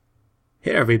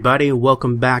Hey everybody,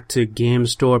 welcome back to Game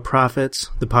Store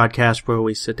Prophets, the podcast where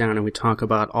we sit down and we talk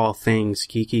about all things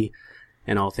geeky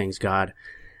and all things God.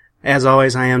 As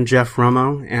always, I am Jeff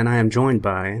Romo, and I am joined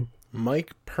by...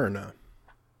 Mike Perna.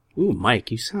 Ooh, Mike,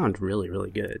 you sound really,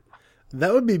 really good.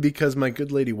 That would be because my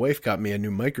good lady wife got me a new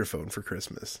microphone for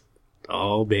Christmas.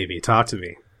 Oh, baby, talk to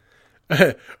me.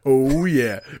 Oh,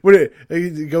 yeah. What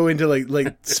go into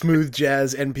like smooth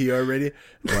jazz NPR radio?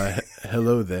 Why,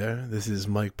 hello there. This is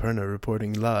Mike Perna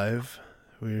reporting live.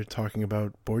 We're talking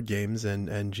about board games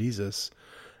and Jesus.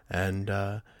 And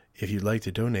if you'd like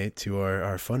to donate to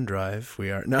our fund drive, we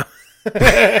are... No.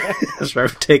 That's right, we're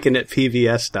taking it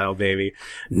PBS style, baby.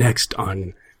 Next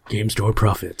on Game Store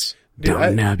Prophets,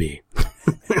 Downton Abbey.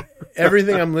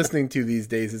 Everything I'm listening to these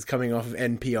days is coming off of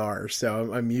NPR,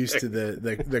 so I'm used to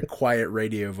the quiet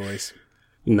radio voice.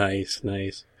 Nice.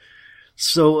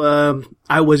 So,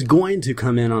 I was going to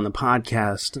come in on the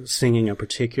podcast singing a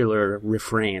particular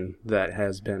refrain that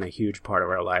has been a huge part of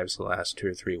our lives the last 2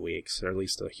 or 3 weeks, or at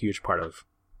least a huge part of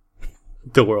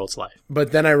the world's life.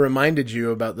 But then I reminded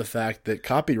you about the fact that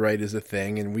copyright is a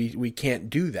thing, and we can't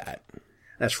do that.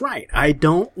 That's right. I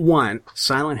don't want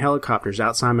silent helicopters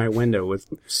outside my window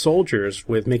with soldiers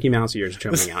with Mickey Mouse ears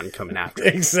jumping out and coming after me.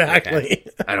 Exactly. Okay?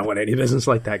 I don't want any business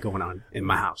like that going on in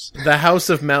my house. The House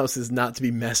of Mouse is not to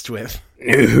be messed with.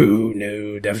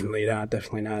 No, definitely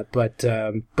not. But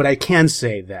I can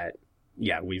say that,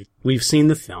 yeah, we've seen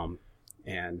the film,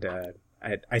 and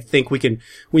I think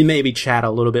we maybe chat a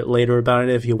little bit later about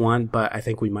it if you want, but I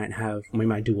think we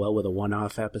might do well with a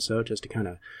one-off episode just to kind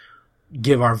of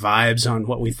give our vibes on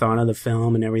what we thought of the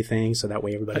film and everything, so that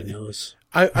way everybody knows.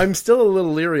 I'm still a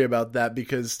little leery about that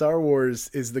because Star Wars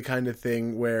is the kind of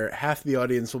thing where half the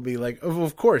audience will be like, oh,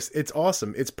 of course, it's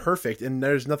awesome, it's perfect, and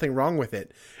there's nothing wrong with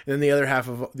it. And then the other half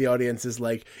of the audience is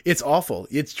like, it's awful,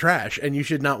 it's trash, and you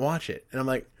should not watch it. And I'm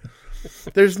like,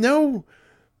 there's no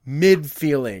mid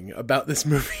feeling about this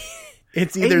movie.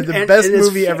 It's either the best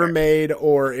movie ever made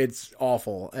or it's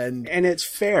awful. And it's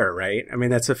fair, right? I mean,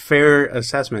 that's a fair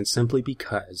assessment simply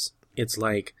because it's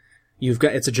like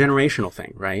it's a generational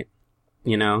thing, right?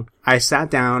 You know, I sat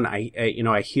down,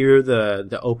 I hear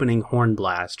the opening horn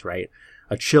blast, right?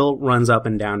 A chill runs up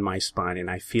and down my spine and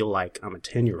I feel like I'm a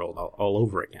 10-year-old all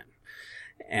over again.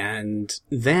 And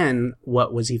then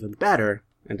what was even better,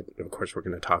 and of course we're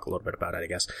going to talk a little bit about it, I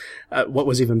guess. What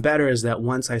was even better is that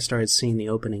once I started seeing the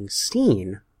opening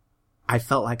scene, I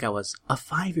felt like I was a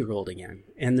 5-year-old again.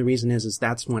 And the reason is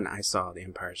that's when I saw The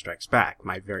Empire Strikes Back,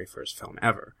 my very first film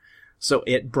ever. So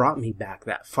it brought me back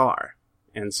that far.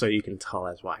 And so you can tell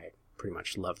that's why I pretty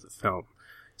much love the film,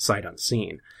 sight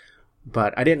unseen.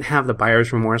 But I didn't have the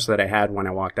buyer's remorse that I had when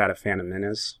I walked out of Phantom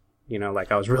Menace. You know,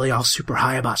 like I was really all super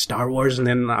high about Star Wars, and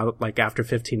then after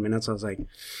 15 minutes I was like...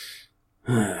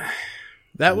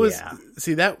 That was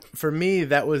that for me,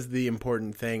 that was the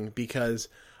important thing, because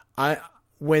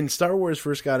when Star Wars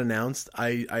first got announced,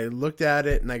 I looked at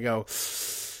it and I go,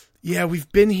 yeah, we've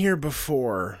been here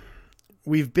before.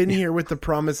 We've been here with the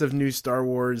promise of new Star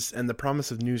Wars, and the promise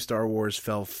of new Star Wars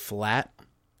fell flat.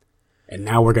 And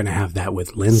now we're going to have that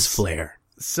with lens flare.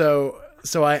 So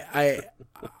I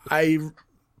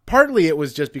partly it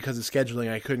was just because of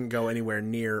scheduling. I couldn't go anywhere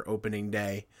near opening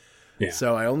day. Yeah.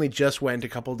 So I only just went a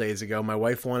couple days ago. My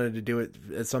wife wanted to do it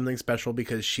as something special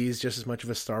because she's just as much of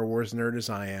a Star Wars nerd as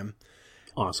I am.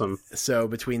 Awesome. So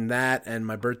between that and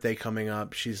my birthday coming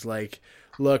up, she's like,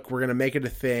 look, we're going to make it a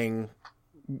thing.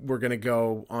 We're going to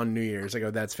go on New Year's. I go,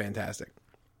 that's fantastic.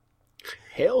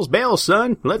 Hails bells,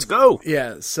 son. Let's go.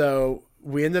 Yeah. So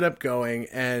we ended up going,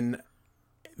 and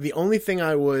the only thing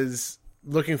I was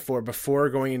looking for before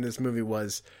going into this movie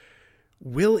was,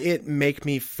 will it make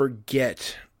me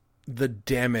forget the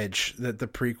damage that the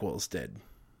prequels did?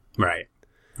 Right.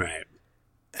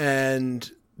 And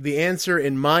the answer,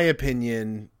 in my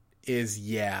opinion, is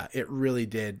yeah, it really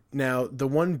did. Now, the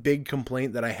one big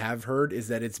complaint that I have heard is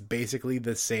that it's basically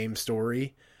the same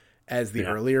story as the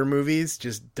earlier movies,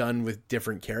 just done with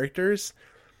different characters.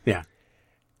 Yeah.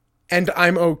 And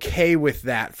I'm okay with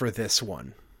that for this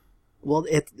one. Well,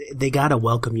 they gotta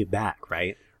welcome you back,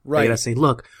 right? Right. They gotta say,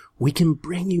 look, we can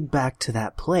bring you back to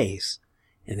that place,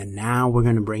 and then now we're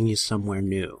gonna bring you somewhere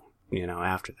new, you know,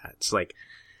 after that. It's like,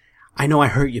 I know I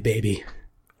hurt you, baby.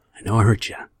 I know I hurt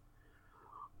you.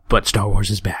 But Star Wars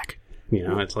is back. You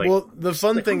know, it's like... Well, the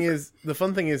fun thing is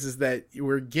that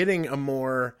we're getting a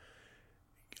more...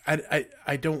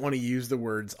 I don't want to use the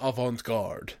words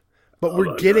avant-garde, but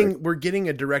we're getting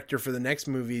a director for the next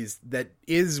movies that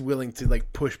is willing to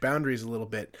like push boundaries a little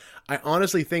bit. I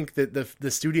honestly think that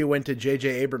the studio went to J.J.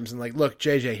 Abrams and like, look,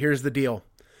 J.J., here's the deal.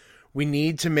 We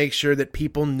need to make sure that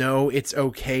people know it's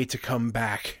okay to come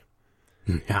back.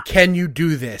 Yeah. Can you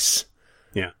do this?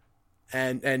 Yeah.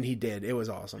 And he did. It was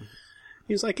awesome.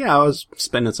 He's like, yeah, I was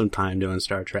spending some time doing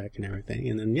Star Trek and everything.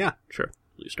 And then, yeah, sure.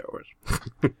 Do Star Wars.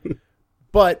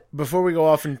 But before we go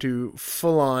off into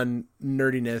full-on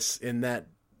nerdiness in that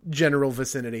general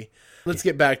vicinity, let's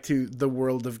get back to the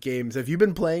world of games. Have you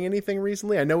been playing anything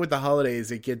recently? I know with the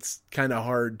holidays, it gets kind of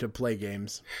hard to play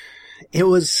games. It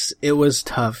was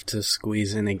tough to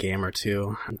squeeze in a game or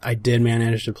two. I did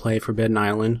manage to play Forbidden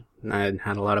Island. I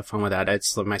had a lot of fun with that.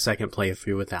 It's my second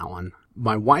playthrough with that one.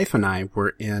 My wife and I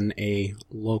were in a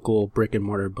local brick and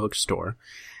mortar bookstore.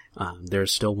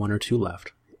 There's still one or two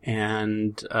left.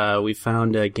 And we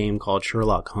found a game called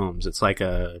Sherlock Holmes. It's like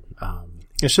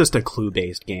it's just a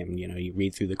clue-based game. You know, you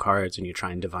read through the cards and you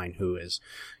try and divine who's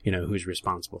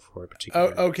responsible for a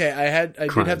particular. Oh, okay.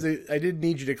 crime. I did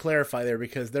need you to clarify there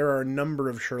because there are a number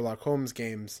of Sherlock Holmes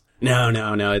games. No.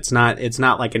 It's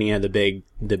not like any of the big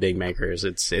makers.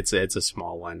 It's a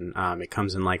small one. It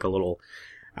comes in like a little,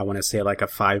 I want to say like a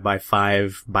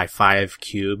 5x5x5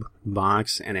 cube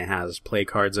box, and it has play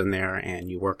cards in there,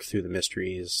 and you work through the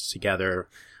mysteries together.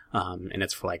 And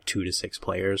it's for like 2 to 6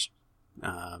 players.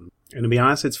 And to be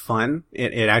honest, it's fun.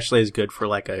 It actually is good for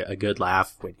like a good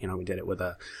laugh. We did it with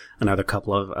another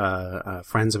couple of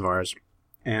friends of ours,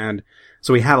 and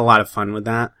so we had a lot of fun with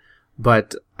that.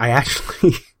 But I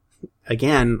actually,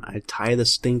 again, I tie the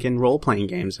stinking role-playing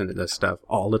games into this stuff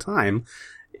all the time,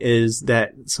 is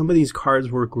that some of these cards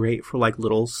were great for like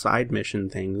little side mission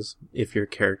things if your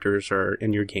characters are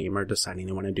in your game are deciding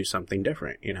they want to do something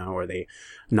different, or they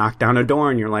knock down a door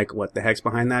and you're like, what the heck's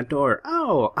behind that door?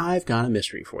 Oh, I've got a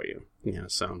mystery for you.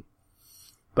 So,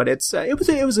 but it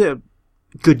was a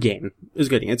good game. It was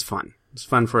good. It's fun. It's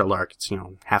fun for a lark. It's,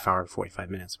 half hour,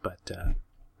 45 minutes, but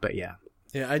yeah.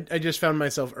 Yeah, I just found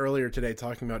myself earlier today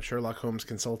talking about Sherlock Holmes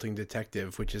Consulting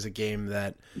Detective, which is a game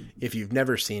that if you've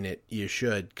never seen it, you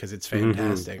should, because it's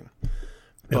fantastic.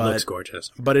 It looks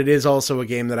gorgeous. But it is also a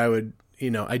game that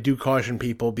I do caution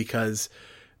people because,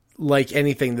 like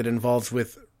anything that involves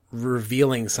with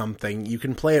revealing something, you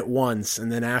can play it once, and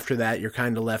then after that, you're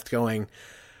kind of left going,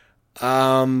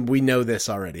 we know this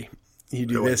already. You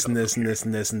do this and this and this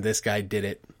and this, and this guy did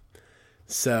it.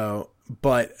 So...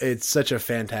 But it's such a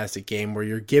fantastic game where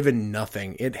you're given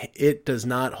nothing. It does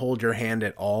not hold your hand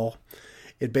at all.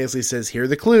 It basically says, here are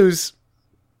the clues.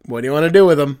 What do you want to do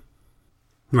with them?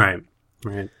 Right.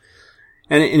 And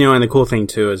and the cool thing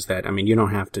too is that, you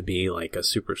don't have to be like a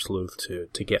super sleuth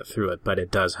to get through it, but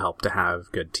it does help to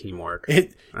have good teamwork.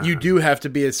 You do have to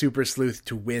be a super sleuth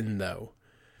to win, though.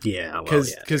 Yeah.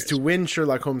 Because to win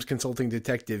Sherlock Holmes Consulting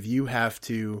Detective, you have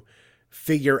to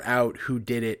figure out who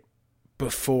did it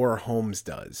before Holmes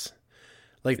does.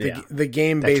 Like the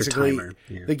game basically,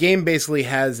 the game basically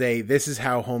has this is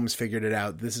how Holmes figured it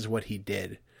out. This is what he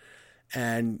did.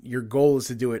 And your goal is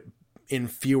to do it in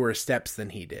fewer steps than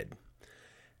he did.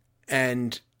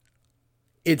 And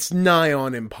it's nigh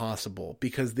on impossible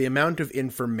because the amount of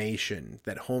information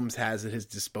that Holmes has at his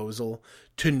disposal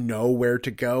to know where to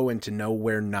go and to know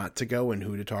where not to go and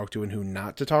who to talk to and who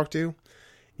not to talk to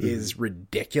is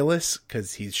ridiculous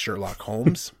because he's Sherlock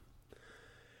Holmes.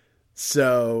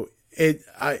 So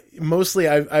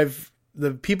I've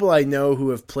the people I know who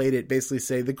have played it basically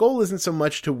say the goal isn't so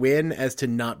much to win as to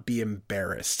not be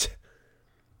embarrassed.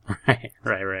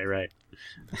 Right.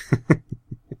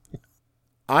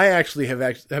 I actually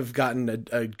have gotten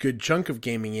a good chunk of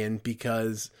gaming in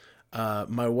because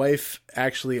my wife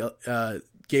actually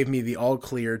gave me the all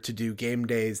clear to do game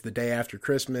days the day after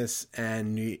Christmas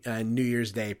and New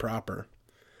Year's Day proper.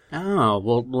 Oh,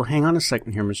 well, hang on a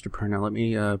second here, Mr. Purnell. Let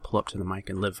me pull up to the mic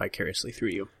and live vicariously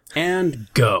through you.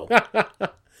 And go.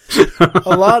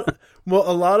 A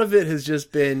lot of it has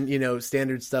just been,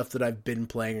 standard stuff that I've been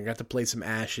playing. I got to play some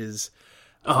Ashes.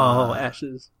 Oh,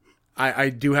 Ashes. I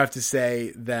do have to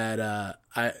say that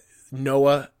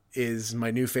Noah is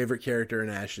my new favorite character in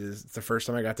Ashes. It's the first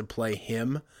time I got to play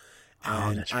him.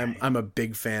 And that's right. I'm a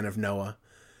big fan of Noah.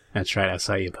 That's right. I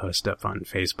saw you post up on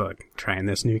Facebook trying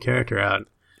this new character out.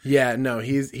 Yeah, no,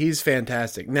 he's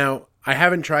fantastic. Now, I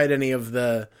haven't tried any of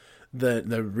the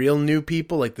real new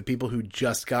people, like the people who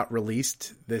just got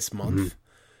released this month.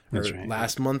 That's right.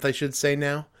 Last month, I should say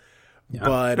now. Yeah.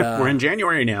 But we're in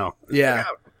January now. Yeah.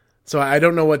 So I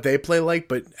don't know what they play like,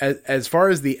 but as far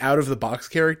as the out of the box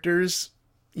characters,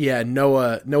 yeah,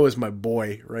 Noah's my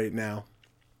boy right now.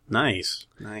 Nice.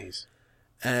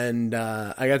 And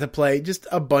I got to play just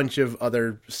a bunch of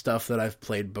other stuff that I've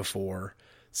played before.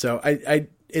 So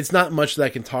it's not much that I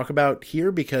can talk about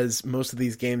here because most of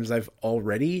these games I've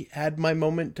already had my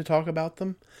moment to talk about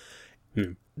them.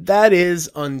 That is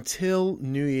until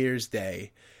New Year's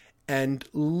Day. And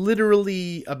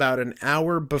literally about an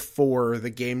hour before the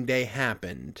game day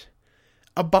happened,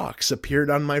 a box appeared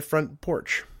on my front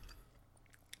porch.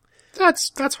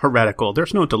 That's heretical.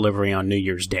 There's no delivery on New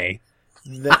Year's Day.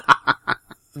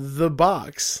 The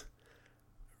box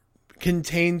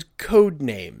contained code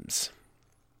names.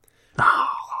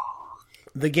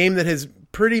 The game that has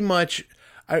pretty much...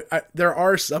 there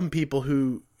are some people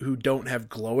who don't have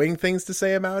glowing things to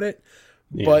say about it,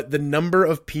 but the number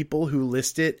of people who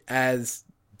list it as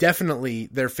definitely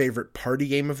their favorite party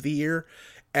game of the year,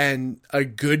 and a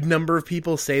good number of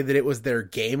people say that it was their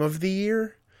game of the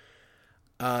year,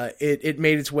 it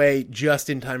made its way just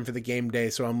in time for the game day.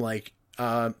 So I'm like,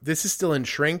 this is still in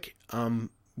shrink.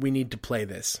 We need to play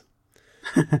this.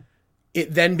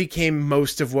 It then became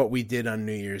most of what we did on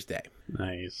New Year's Day.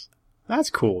 Nice. That's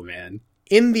cool, man.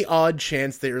 In the odd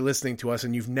chance that you're listening to us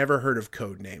and you've never heard of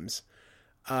Codenames,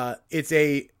 it's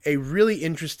a really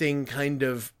interesting kind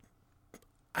of...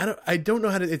 I don't know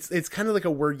how to... It's kind of like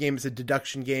a word game. It's a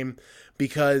deduction game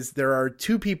because there are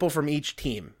two people from each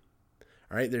team.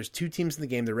 All right, there's two teams in the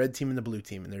game, the red team and the blue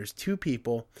team, and there's two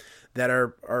people that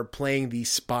are playing the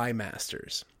Spy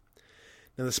Masters.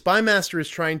 Now, the Spy Master is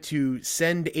trying to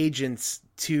send agents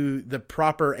to the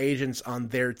proper agents on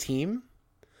their team,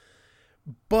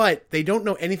 but they don't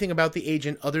know anything about the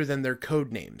agent other than their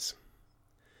code names.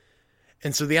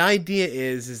 And so the idea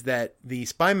is that the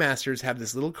Spy Masters have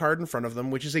this little card in front of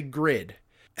them, which is a grid.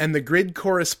 And the grid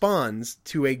corresponds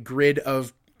to a grid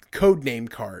of codename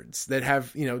cards that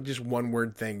have, just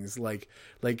one-word things like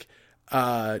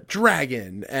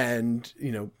dragon and,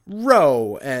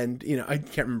 row and, I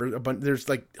can't remember a bunch. There's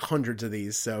like hundreds of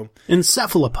these. So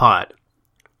Encephalopod.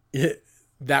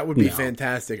 That would be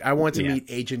fantastic. I want to meet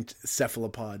Agent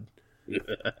Cephalopod.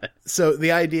 So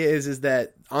the idea is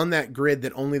that on that grid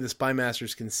that only the Spy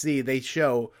Masters can see, they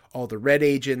show all the red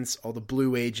agents, all the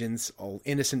blue agents, all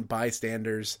innocent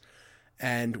bystanders,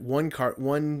 and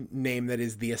one name that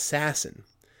is the Assassin.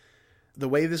 The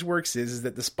way this works is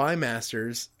that the Spy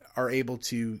Masters are able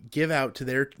to give out to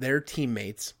their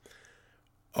teammates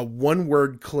a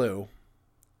one-word clue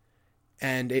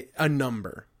and a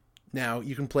number. Now,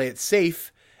 you can play it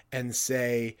safe and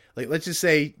say, like, let's just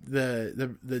say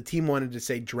the team wanted to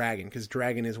say dragon, because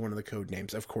dragon is one of the code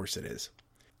names. Of course it is.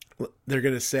 They're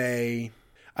going to say...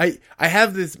 I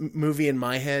have this movie in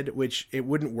my head, which it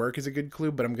wouldn't work as a good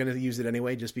clue, but I'm going to use it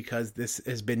anyway just because this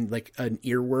has been like an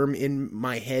earworm in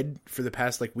my head for the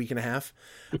past like week and a half.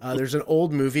 There's an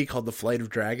old movie called The Flight of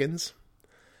Dragons.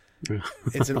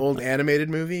 It's an old animated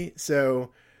movie. So,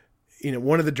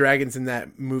 one of the dragons in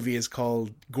that movie is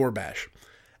called Gorbash.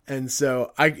 And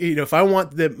so if I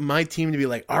want my team to be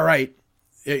like, all right,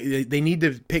 they need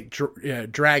to pick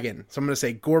dragon. So I'm going to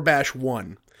say Gorbash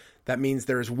 1. That means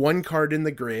there is one card in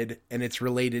the grid and it's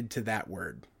related to that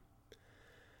word.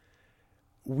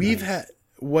 We've had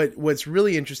what's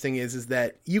really interesting is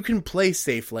that you can play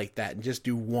safe like that and just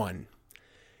do one.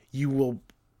 You will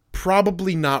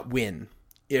probably not win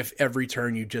if every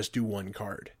turn you just do one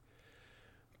card,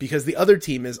 because the other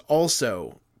team is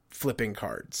also flipping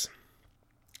cards.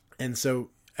 And so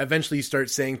eventually you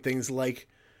start saying things like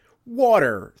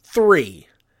water 3.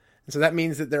 And so that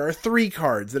means that there are 3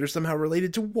 cards that are somehow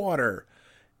related to water.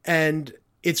 And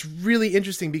it's really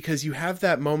interesting because you have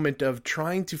that moment of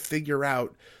trying to figure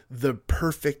out the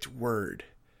perfect word.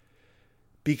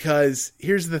 Because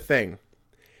here's the thing.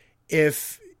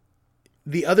 If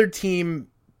the other team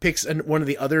picks one of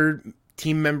the other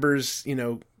team members,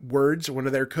 words, one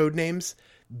of their code names,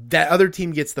 that other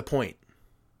team gets the point.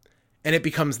 And it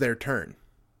becomes their turn.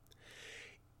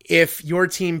 If your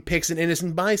team picks an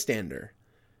innocent bystander,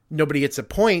 nobody gets a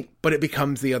point, but it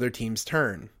becomes the other team's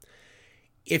turn.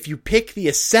 If you pick the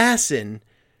assassin,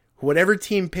 whatever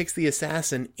team picks the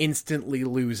assassin instantly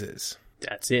loses.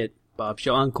 That's it. Bob's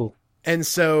your uncle. And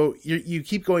so you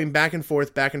keep going back and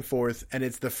forth, and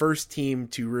it's the first team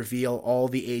to reveal all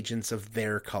the agents of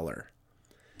their color.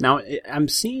 Now, I'm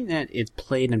seeing that it's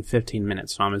played in 15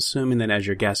 minutes, so I'm assuming that as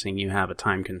you're guessing, you have a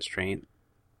time constraint.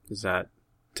 Is that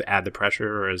to add the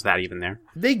pressure, or is that even there?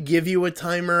 They give you a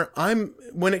timer.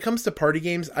 When it comes to party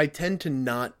games, I tend to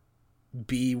not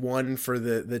be one for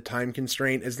the time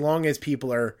constraint, as long as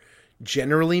people are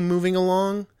generally moving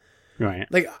along. Right.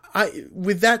 Like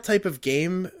with that type of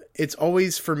game, it's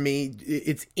always, for me,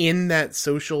 it's in that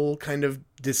social kind of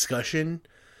discussion.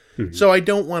 Mm-hmm. So I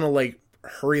don't want to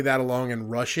hurry that along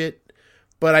and rush it,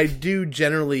 but I do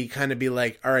generally kind of be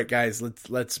like, all right, guys,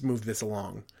 let's move this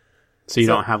along. So you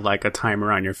don't have a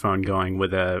timer on your phone going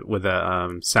with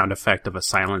a sound effect of a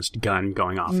silenced gun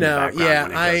going off in the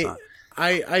background when it goes on.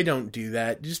 I don't do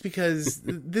that just because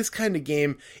this kind of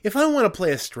game, if I want to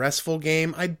play a stressful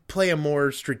game, I'd play a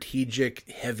more strategic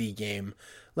heavy game.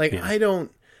 Like I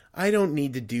don't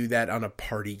need to do that on a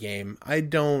party game.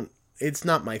 It's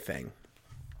not my thing.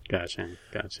 Gotcha.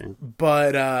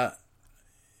 But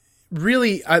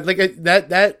really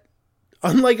that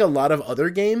unlike a lot of other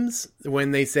games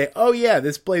when they say, "Oh yeah,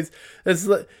 this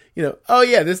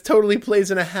totally plays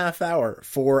in a half hour."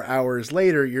 4 hours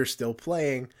later, you're still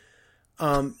playing.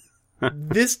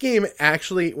 This game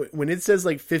actually, when it says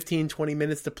like 15, 20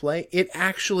 minutes to play, it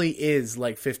actually is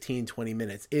like 15, 20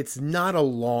 minutes. It's not a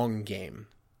long game.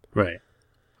 Right.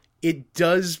 It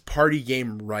does party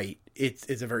game right.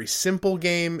 It's a very simple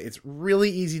game. It's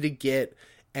really easy to get,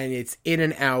 and it's in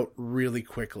and out really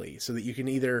quickly so that you can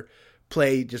either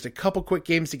play just a couple quick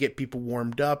games to get people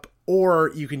warmed up,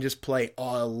 or you can just play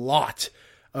a lot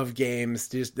of games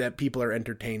just that people are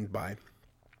entertained by.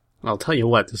 I'll tell you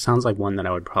what, this sounds like one that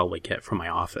I would probably get from my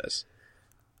office.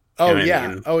 Oh, you know yeah. I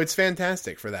mean? Oh, it's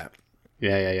fantastic for that.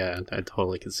 Yeah. I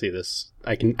totally can see this.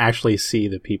 I can actually see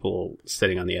the people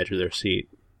sitting on the edge of their seat.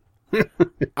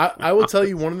 I will tell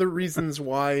you one of the reasons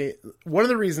I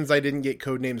didn't get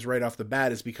Codenames right off the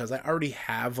bat is because I already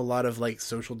have a lot of like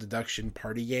social deduction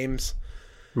party games.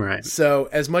 Right. So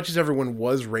as much as everyone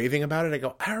was raving about it, I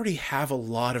go, I already have a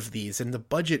lot of these and the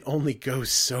budget only goes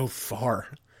so far.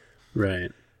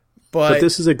 Right. But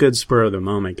this is a good spur of the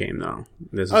moment game though.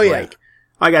 This is yeah.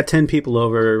 I got 10 people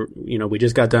over, we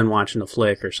just got done watching a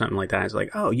flick or something like that. It's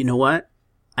like, oh, you know what?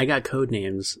 I got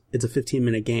Codenames. It's a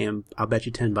 15-minute game. I'll bet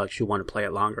you $10 you'll want to play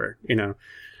it longer,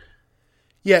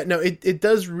 Yeah, no, it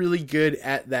does really good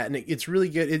at that, and it's really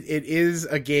good. It is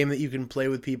a game that you can play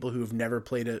with people who've never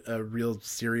played a real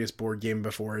serious board game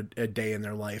before a day in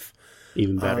their life.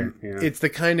 Even better. Yeah. It's the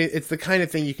kind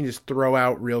of thing you can just throw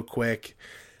out real quick.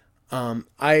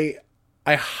 I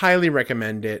highly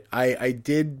recommend it. I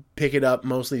did pick it up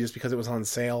mostly just because it was on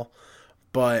sale,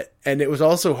 and it was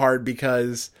also hard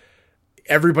because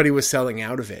everybody was selling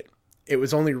out of it. It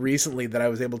was only recently that I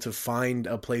was able to find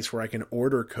a place where I can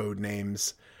order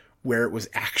Codenames where it was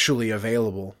actually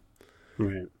available.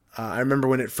 Right. I remember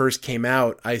when it first came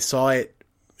out, I saw it,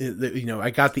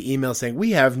 I got the email saying,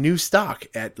 we have new stock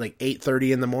at like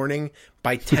 8:30 in the morning.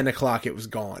 By 10 o'clock, it was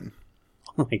gone.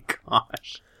 Oh my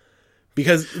gosh.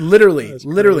 Because literally,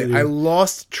 crazy. I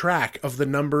lost track of the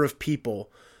number of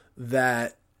people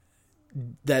that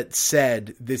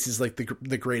said this is like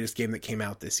the greatest game that came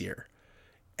out this year.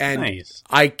 And nice.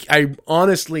 I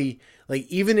honestly, like,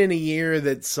 even in a year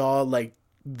that saw like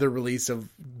the release of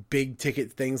big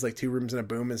ticket things like Two Rooms and a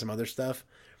Boom and some other stuff,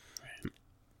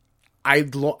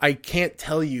 I can't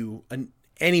tell you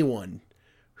anyone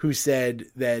who said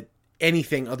that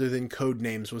anything other than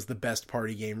Codenames was the best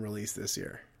party game released this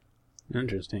year.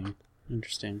 Interesting.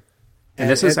 And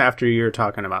this is after you're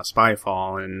talking about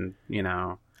Spyfall and,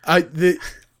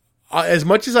 as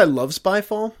much as I love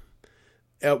Spyfall,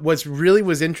 what's really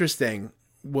was interesting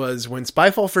was when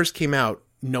Spyfall first came out,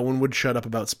 no one would shut up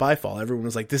about Spyfall. Everyone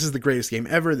was like, this is the greatest game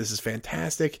ever. This is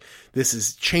fantastic. This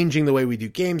is changing the way we do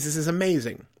games. This is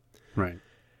amazing. Right.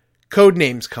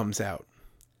 Codenames comes out.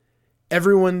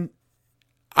 There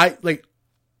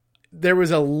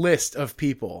was a list of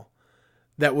people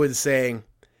that was saying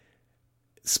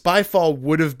Spyfall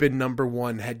would have been number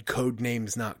one had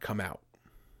Codenames not come out.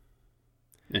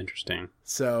 Interesting.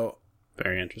 So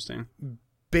very interesting.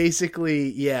 Basically,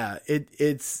 yeah,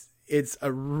 it's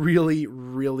a really,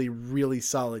 really, really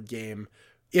solid game.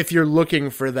 If you're looking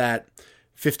for that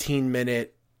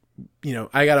 15-minute,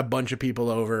 I got a bunch of people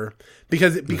over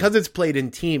because it's played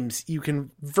in teams, you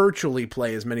can virtually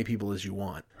play as many people as you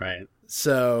want. Right.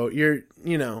 So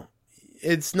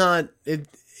it's not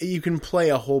you can play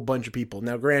a whole bunch of people.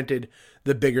 Now, granted,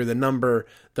 the bigger the number,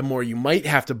 the more you might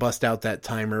have to bust out that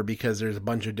timer because there's a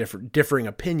bunch of differing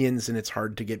opinions and it's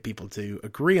hard to get people to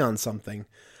agree on something.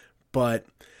 But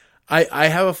I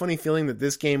have a funny feeling that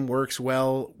this game works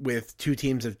well with 2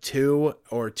 teams of 2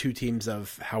 or 2 teams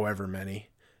of however many.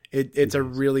 It's a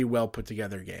really well put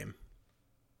together game.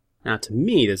 Now, to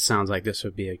me, this sounds like this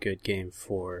would be a good game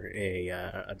for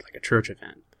a church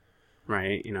event.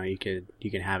 Right, you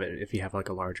can have it if you have like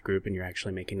a large group and you're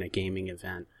actually making a gaming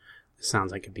event. It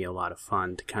sounds like it'd be a lot of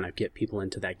fun to kind of get people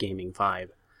into that gaming vibe.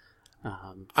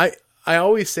 I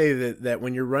always say that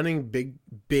when you're running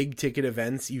big ticket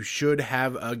events, you should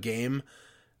have a game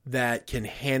that can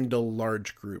handle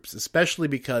large groups, especially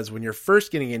because when you're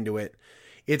first getting into it,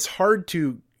 it's hard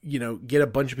to get a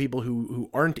bunch of people who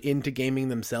aren't into gaming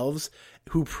themselves,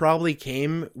 who probably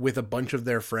came with a bunch of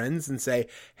their friends and say,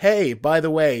 hey, by the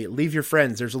way, leave your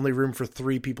friends. There's only room for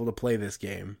 3 people to play this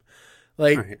game.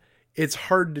 Like, right. it's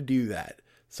hard to do that.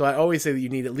 So I always say that you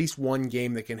need at least one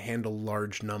game that can handle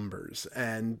large numbers.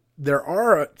 And there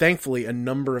are, thankfully, a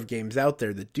number of games out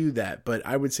there that do that, but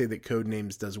I would say that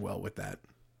Codenames does well with that.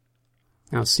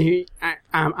 Now, see,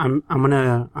 I'm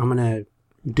gonna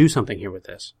do something here with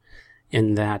this,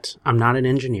 in that I'm not an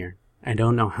engineer. I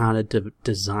don't know how to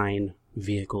design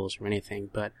vehicles or anything,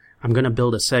 but I'm gonna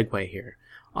build a segue here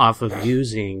off of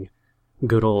using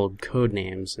good old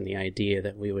Codenames and the idea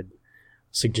that we would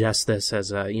suggest this as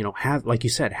a, have, like you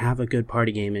said, have a good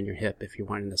party game in your hip if you're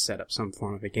wanting to set up some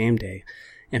form of a game day,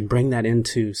 and bring that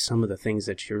into some of the things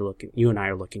that you and I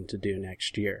are looking to do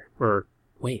next year. Or,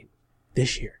 wait,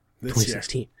 this year,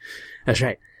 2016. That's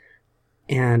right.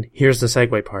 And here's the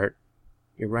segue part.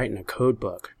 You're writing a code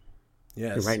book.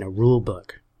 Yes. You're writing a rule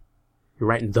book. You're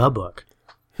writing the book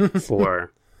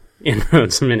for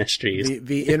Inroads Ministries.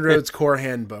 The Inroads Core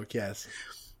Handbook, yes.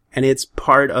 And it's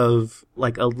part of,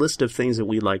 like, a list of things that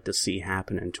we'd like to see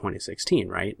happen in 2016,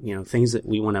 right? Things that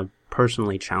we want to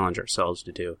personally challenge ourselves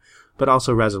to do, but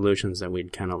also resolutions that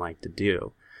we'd kind of like to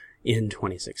do in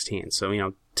 2016.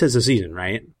 So, 'tis the season,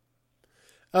 right?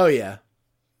 Oh, yeah.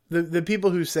 The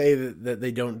people who say that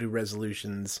they don't do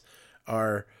resolutions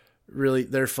are really,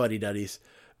 they're fuddy-duddies.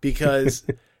 Because,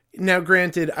 now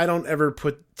granted, I don't ever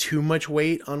put too much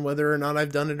weight on whether or not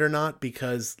I've done it or not,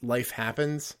 because life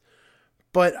happens.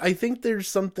 But I think there's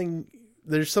something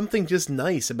just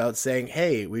nice about saying,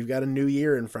 hey, we've got a new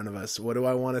year in front of us. What do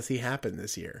I want to see happen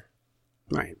this year?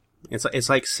 Right. It's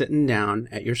like sitting down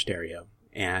at your stereo,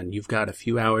 and you've got a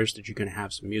few hours that you're going to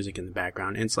have some music in the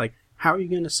background. And it's like, how are you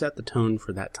going to set the tone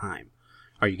for that time?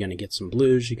 Are you going to get some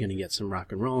blues? You're going to get some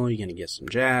rock and roll? You're going to get some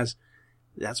jazz?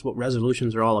 That's what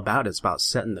resolutions are all about. It's about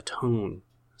setting the tone,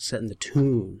 setting the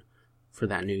tune for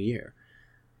that new year.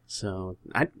 So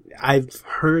I've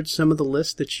heard some of the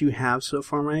lists that you have so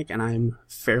far, Mike, and I'm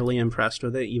fairly impressed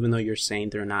with it. Even though you're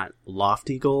saying they're not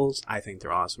lofty goals, I think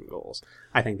they're awesome goals.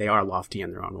 I think they are lofty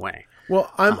in their own way.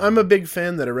 Well, I'm a big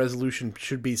fan that a resolution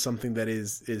should be something that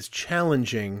is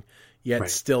challenging, yet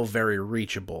still very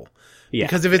reachable. Yeah,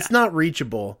 because if it's not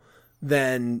reachable,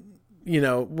 then,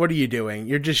 what are you doing?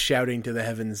 You're just shouting to the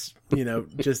heavens,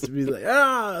 just to be like,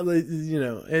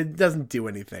 it doesn't do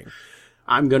anything.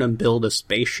 I'm going to build a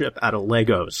spaceship out of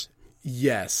Legos.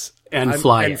 Yes. And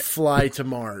fly to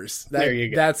Mars. There you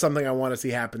go. That's something I want to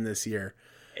see happen this year.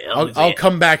 I'll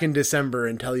come back in December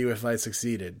and tell you if I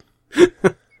succeeded.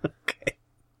 Okay.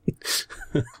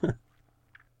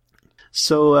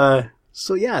 So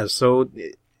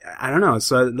I don't know.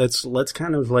 So let's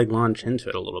kind of like launch into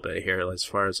it a little bit here as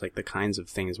far as like the kinds of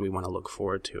things we want to look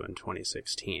forward to in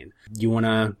 2016. You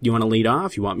wanna lead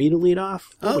off? You want me to lead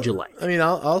off? What would you like? I mean,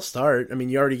 I'll start. I mean,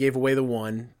 you already gave away the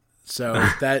one, so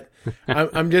that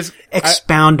I'm just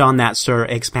expound on that, sir.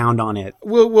 Expound on it.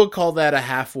 We'll call that a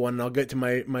half one. I'll get to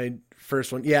my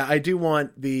first one. Yeah, I do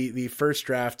want the first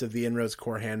draft of the Inroads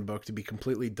Core Handbook to be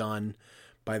completely done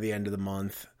by the end of the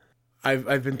month.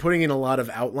 I've been putting in a lot of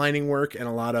outlining work and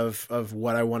a lot of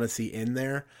what I want to see in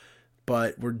there,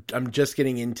 but I'm just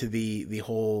getting into the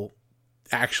whole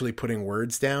actually putting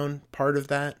words down part of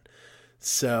that.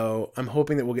 So I'm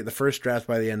hoping that we'll get the first draft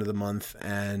by the end of the month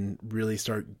and really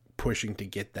start pushing to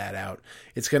get that out.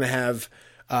 It's going to have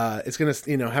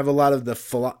have a lot of the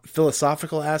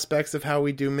philosophical aspects of how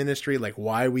we do ministry, like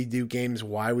why we do games,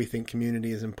 why we think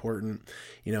community is important,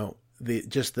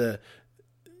 the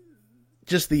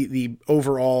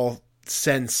overall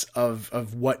sense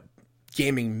of what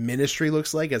gaming ministry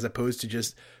looks like, as opposed to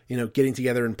just, getting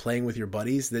together and playing with your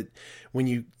buddies. That when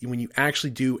you actually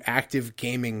do active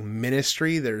gaming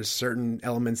ministry, there's certain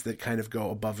elements that kind of go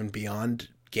above and beyond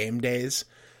game days.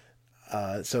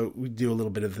 So we do a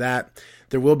little bit of that.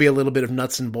 There will be a little bit of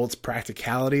nuts and bolts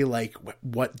practicality, like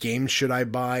what games should I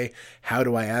buy? How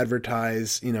do I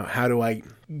advertise? How do I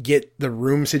get the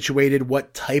room situated?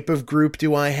 What type of group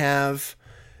do I have?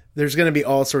 There's going to be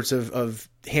all sorts of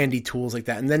handy tools like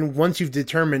that. And then once you've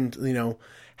determined,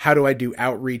 how do I do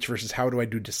outreach versus how do I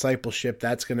do discipleship,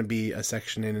 that's going to be a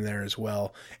section in there as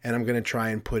well. And I'm going to try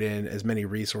and put in as many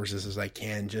resources as I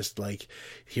can. Just like,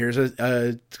 here's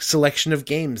a selection of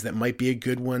games that might be a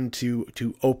good one to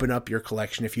open up your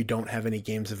collection if you don't have any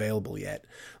games available yet.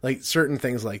 Like certain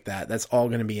things like that. That's all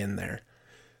going to be in there.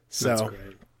 So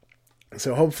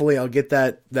hopefully I'll get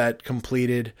that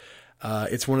completed.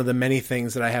 It's one of the many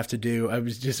things that I have to do. I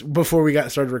was just, before we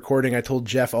got started recording, I told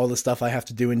Jeff all the stuff I have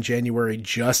to do in January,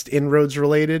 just Inroads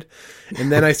related.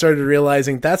 And then I started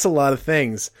realizing that's a lot of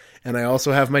things. And I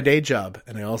also have my day job,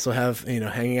 and I also have,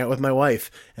 hanging out with my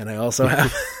wife, and I also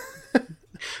have.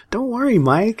 Don't worry,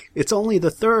 Mike. It's only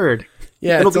the 3rd.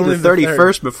 Yeah. It'll be the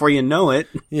 31st before you know it.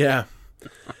 Yeah.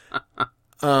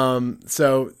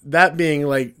 So that being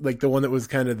like the one that was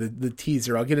kind of the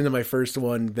teaser, I'll get into my first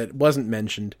one that wasn't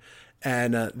mentioned.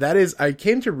 And that is, I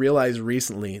came to realize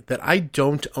recently that I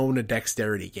don't own a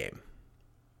dexterity game.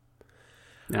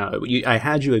 Now, I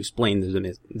had you explain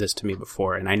this to me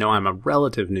before, and I know I'm a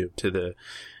relative noob to the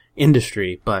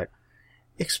industry, but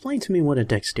explain to me what a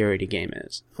dexterity game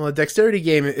is. Well, a dexterity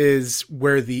game is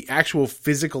where the actual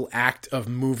physical act of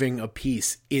moving a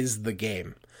piece is the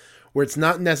game. Where it's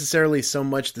not necessarily so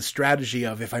much the strategy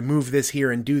of if I move this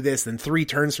here and do this, then 3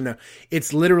 turns from now.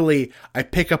 It's literally, I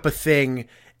pick up a thing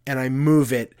and I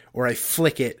move it, or I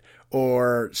flick it,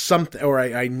 or something, or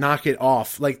I knock it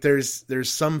off. Like there's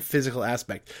some physical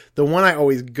aspect. The one I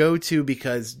always go to,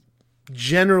 because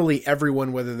generally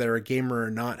everyone, whether they're a gamer or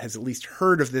not, has at least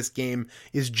heard of this game,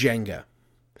 is Jenga.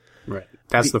 Right.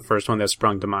 That's the first one that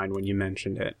sprung to mind when you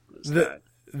mentioned it.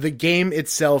 The game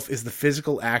itself is the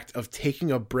physical act of taking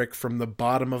a brick from the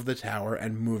bottom of the tower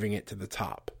and moving it to the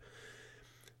top.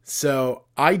 So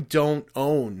I don't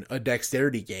own a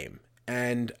dexterity game.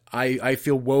 And I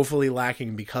feel woefully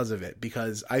lacking because of it,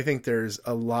 because I think there's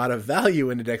a lot of value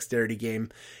in a dexterity game,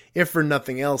 if for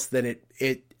nothing else, then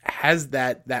it has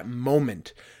that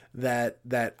moment,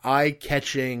 that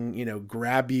eye-catching,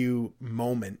 grab you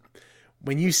moment.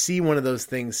 When you see one of those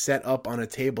things set up on a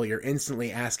table, you're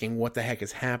instantly asking, what the heck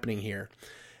is happening here?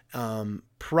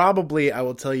 Probably I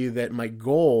will tell you that my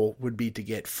goal would be to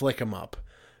get Flick 'em Up,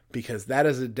 because that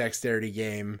is a dexterity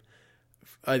game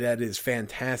that is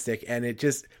fantastic. And it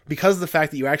just, because of the fact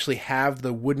that you actually have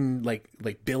the wooden like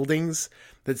buildings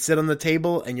that sit on the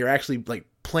table, and you're actually like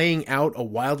playing out a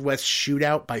Wild West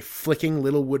shootout by flicking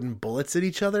little wooden bullets at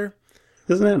each other.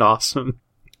 Isn't that awesome?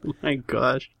 My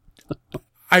gosh.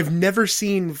 I've never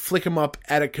seen Flick 'em Up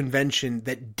at a convention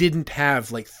that didn't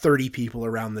have like 30 people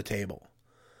around the table.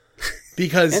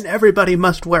 Because and everybody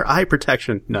must wear eye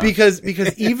protection. No. Because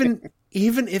even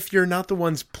if you're not the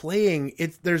ones playing,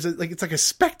 it's like a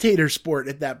spectator sport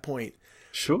at that point.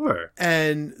 Sure.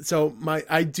 And so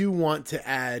I do want to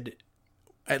add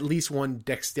at least one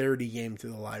dexterity game to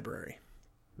the library.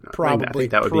 Probably I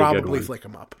think that would be a good one. Flick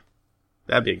 'em Up.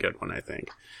 That'd be a good one, I think.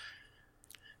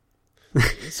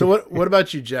 So what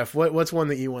about you, Jeff? What's one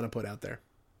that you want to put out there?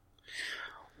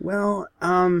 Well,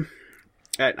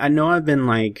 I know I've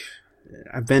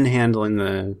been handling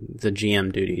the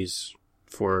GM duties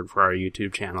for our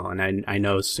YouTube channel, and I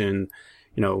know soon,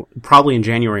 probably in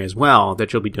January as well,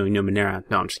 that you'll be doing Numenera.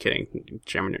 No, I'm just kidding.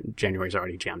 January's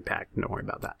already jam-packed. Don't worry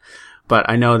about that. But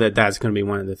I know that that's going to be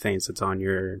one of the things that's on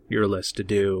your list to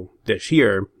do this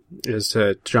year, is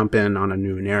to jump in on a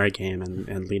Numenera game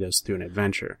and lead us through an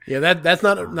adventure. Yeah, that's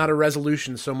not a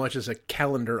resolution so much as a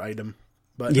calendar item.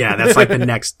 But yeah, that's like the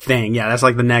next thing. Yeah, that's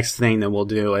like the next thing that we'll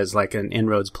do as like an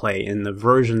Inroads play in the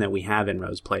version that we have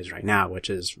Inroads plays right now, which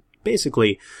is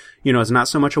basically, it's not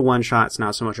so much a one-shot, it's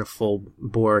not so much a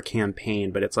full-bore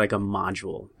campaign, but it's like a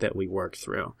module that we work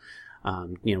through.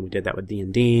 We did that with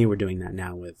D&D, we're doing that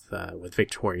now with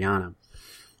Victoriana.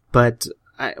 But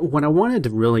what I wanted to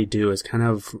really do is kind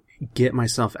of get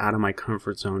myself out of my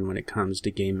comfort zone when it comes to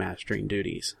game mastering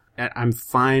duties. I'm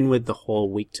fine with the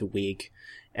whole week-to-week,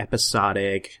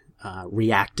 episodic,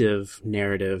 reactive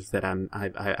narrative that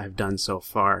I've done so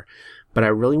far, but I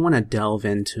really want to delve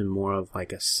into more of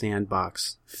like a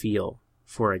sandbox feel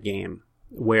for a game,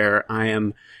 where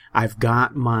I've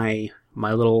got my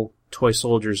little toy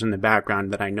soldiers in the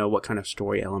background that I know what kind of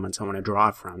story elements I want to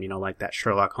draw from. Like that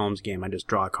Sherlock Holmes game, I just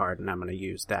draw a card and I'm going to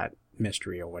use that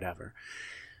mystery or whatever.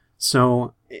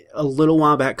 So a little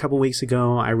while back, a couple weeks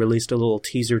ago, I released a little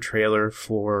teaser trailer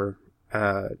for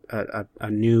a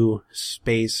new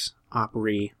space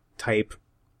opera type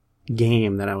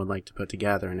game that I would like to put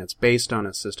together, and it's based on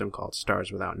a system called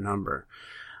Stars Without Number.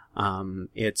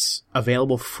 It's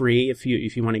available free if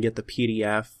you want to get the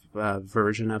PDF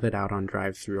version of it out on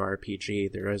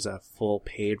DriveThruRPG. There is a full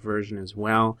paid version as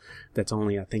well that's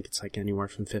only, I think it's like anywhere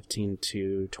from $15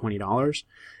 to $20,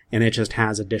 and it just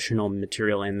has additional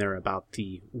material in there about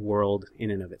the world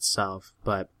in and of itself.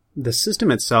 But the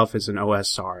system itself is an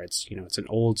OSR. It's an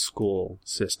old school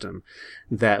system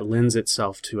that lends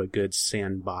itself to a good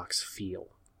sandbox feel.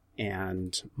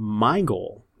 And my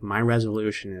goal, my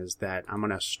resolution is that I'm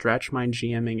going to stretch my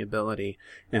GMing ability,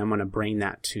 and I'm going to bring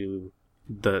that to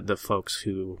the folks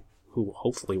who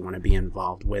hopefully want to be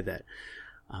involved with it.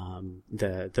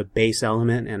 The base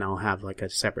element, and I'll have like a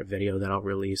separate video that I'll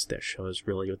release that shows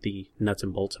really the nuts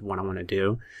and bolts of what I want to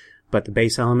do. But the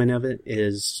base element of it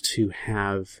is to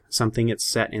have something that's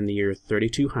set in the year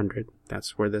 3200.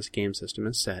 That's where this game system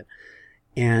is set.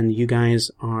 and you guys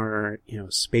are,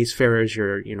 spacefarers.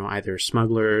 You're, either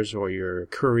smugglers or you're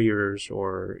couriers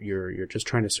or you're just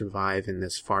trying to survive in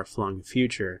this far-flung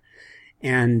future.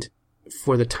 And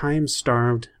for the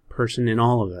time-starved person in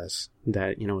all of us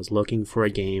that, is looking for a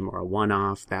game or a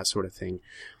one-off, that sort of thing,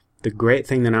 the great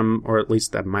thing or at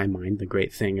least in my mind, the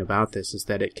great thing about this is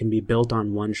that it can be built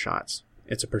on one-shots.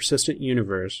 It's a persistent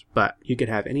universe, but you could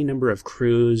have any number of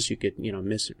crews. You could,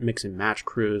 mix and match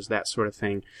crews, that sort of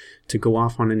thing, to go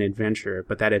off on an adventure.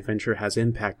 But that adventure has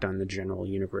impact on the general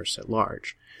universe at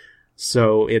large.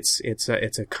 So it's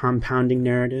a compounding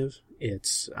narrative.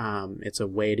 It's a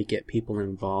way to get people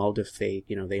involved if they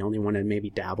only want to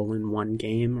maybe dabble in one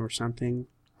game or something.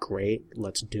 Great,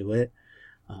 let's do it.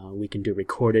 We can do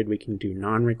recorded. We can do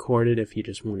non-recorded if you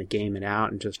just want to game it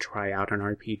out and just try out an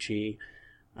RPG.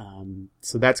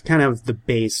 So that's kind of the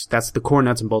base. That's the core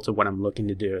nuts and bolts of what I'm looking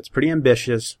to do. It's pretty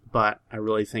ambitious, but I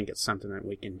really think it's something that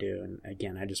we can do. And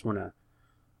again, I just want to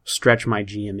stretch my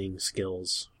GMing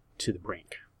skills to the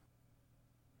brink.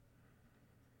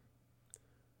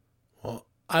 Well,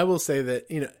 I will say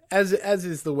that, as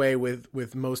is the way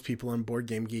with most people on Board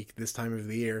Game Geek this time of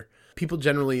the year, people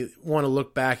generally want to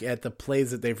look back at the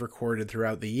plays that they've recorded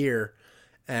throughout the year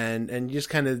and just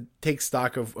kind of take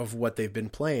stock of what they've been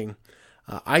playing.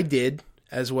 I did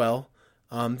as well.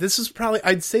 This is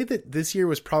I'd say that this year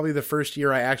was probably the first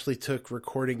year I actually took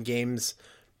recording games,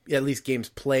 at least games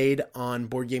played on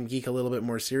Board Game Geek, a little bit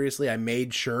more seriously. I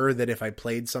made sure that if I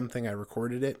played something, I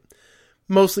recorded it.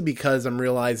 Mostly because I'm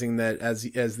realizing that as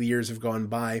the years have gone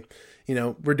by,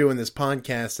 we're doing this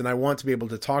podcast and I want to be able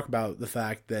to talk about the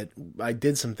fact that I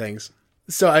did some things.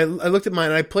 So I looked at mine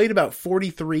and I played about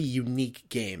 43 unique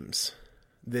games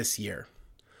this year.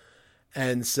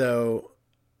 And so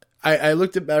I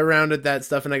looked around at that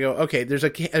stuff and I go, okay, there's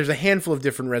a handful of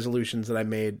different resolutions that I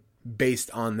made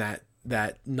based on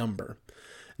that number.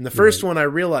 And the first one, I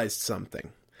realized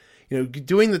something.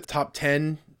 Doing the top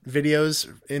 10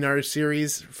 videos in our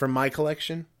series from my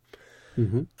collection,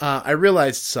 I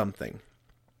realized something.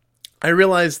 I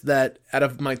realized that out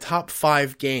of my top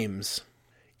 5 games,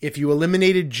 if you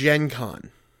eliminated Gen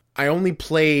Con, I only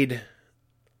played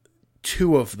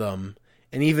 2 of them.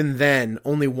 And even then,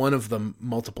 only one of them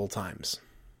multiple times.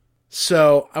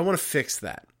 So I want to fix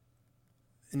that.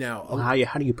 Now, well,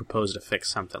 how do you propose to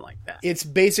fix something like that? It's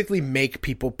basically make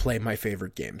people play my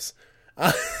favorite games.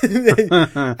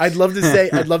 I'd love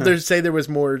to say there was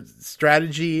more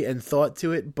strategy and thought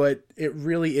to it, but it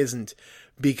really isn't,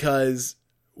 because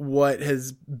what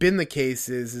has been the case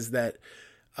is that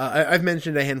I've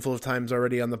mentioned a handful of times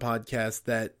already on the podcast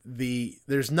that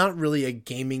there's not really a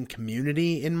gaming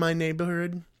community in my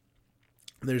neighborhood.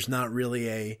 There's not really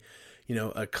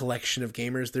a collection of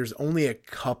gamers. There's only a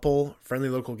couple friendly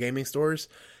local gaming stores.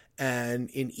 And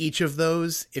in each of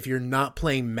those, if you're not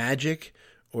playing Magic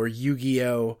or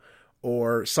Yu-Gi-Oh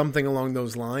or something along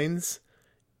those lines,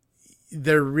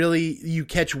 you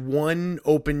catch one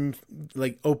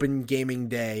open gaming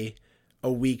day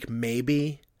a week,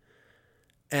 maybe.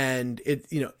 And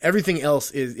everything else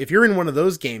is, if you're in one of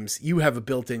those games, you have a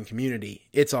built-in community.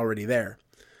 It's already there.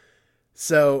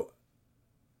 So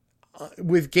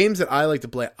with games that I like to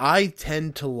play, I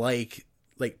tend to like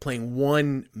playing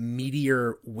one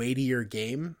meatier, weightier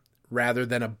game rather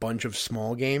than a bunch of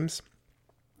small games.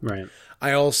 Right.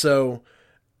 I also,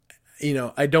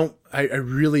 I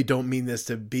really don't mean this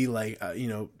to be like,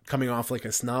 coming off like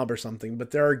a snob or something,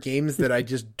 but there are games that I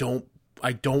just don't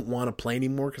want to play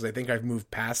anymore because I think I've moved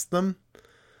past them.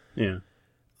 Yeah.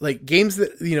 Like games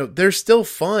that, they're still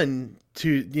fun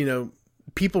to,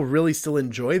 people really still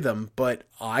enjoy them, but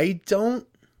I don't.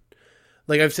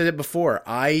 Like I've said it before,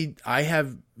 I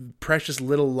have precious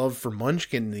little love for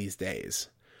Munchkin these days,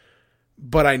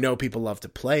 but I know people love to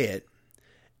play it.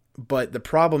 But the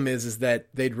problem is that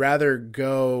they'd rather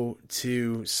go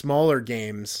to smaller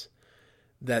games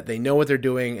that they know what they're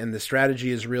doing and the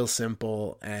strategy is real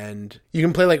simple, and you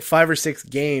can play like 5 or 6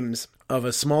 games of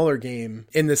a smaller game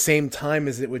in the same time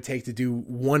as it would take to do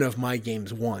one of my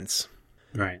games once.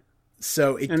 Right.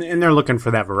 So and they're looking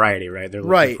for that variety, right? They're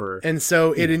looking right. for, and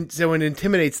so it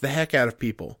intimidates the heck out of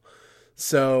people.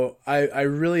 So I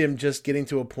really am just getting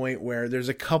to a point where there's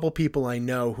a couple people I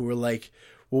know who are like,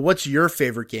 well, what's your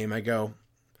favorite game? I go,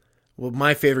 well,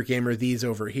 my favorite game are these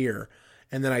over here.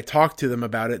 And then I talk to them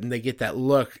about it and they get that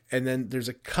look. And then there's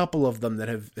a couple of them that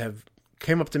have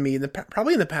came up to me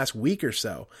probably in the past week or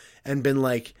so and been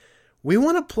like, we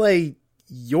want to play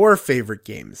your favorite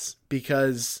games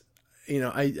because,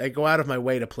 I go out of my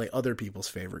way to play other people's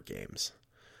favorite games.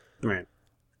 Right.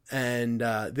 And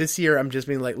this year I'm just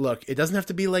being like, look, it doesn't have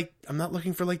to be like, I'm not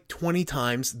looking for like 20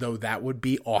 times, though that would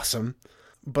be awesome.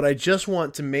 but I just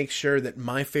want to make sure that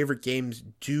my favorite games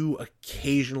do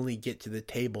occasionally get to the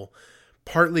table,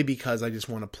 partly because I just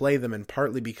want to play them and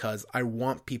partly because I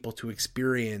want people to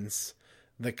experience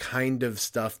the kind of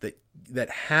stuff that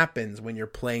happens when you're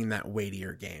playing that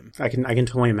weightier game. I can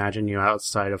totally imagine you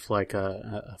outside of like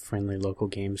a friendly local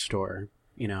game store,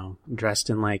 dressed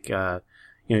in like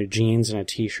jeans and a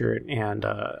t-shirt and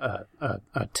a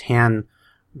tan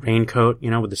raincoat,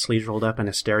 with the sleeves rolled up and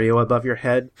a stereo above your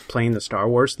head, playing the Star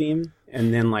Wars theme,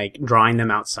 and then like drawing them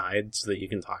outside so that you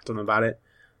can talk to them about it,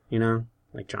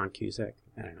 like John Cusack.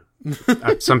 I don't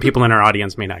know. Some people in our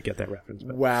audience may not get that reference.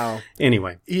 But wow.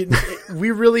 Anyway,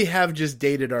 we really have just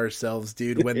dated ourselves,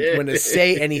 dude. When a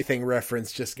Say Anything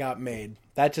reference just got made,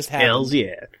 that just happened.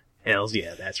 Hells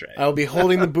yeah, that's right. I'll be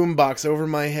holding the boombox over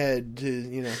my head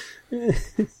to,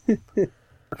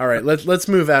 All right, let's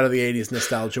move out of the 80s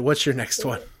nostalgia. What's your next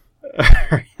one? All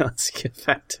right, let's get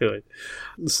back to it.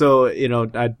 So,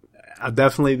 I'll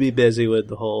definitely be busy with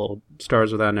the whole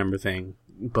Stars Without Number thing,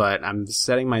 but I'm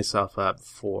setting myself up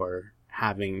for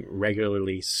having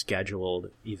regularly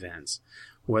scheduled events,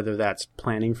 whether that's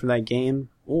planning for that game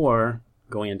or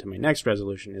going into my next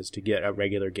resolution is to get a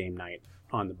regular game night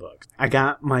on the books. I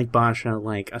got Mike Basha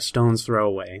like a stone's throw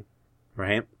away,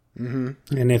 right?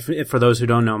 Mm-hmm. And if for those who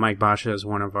don't know, Mike Basha is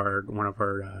one of our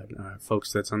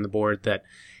folks that's on the board that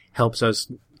helps us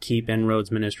keep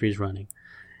Inroads Ministries running.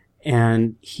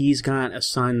 And he's got a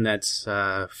son that's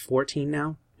 14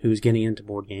 now who's getting into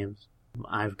board games.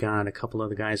 I've got a couple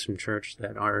other guys from church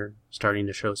that are starting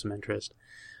to show some interest.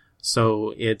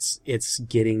 So it's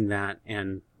getting that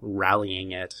and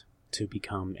rallying it to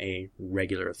become a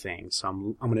regular thing. So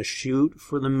I'm going to shoot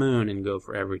for the moon and go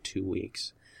for every 2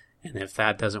 weeks. And if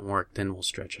that doesn't work, then we'll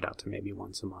stretch it out to maybe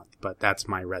once a month. But that's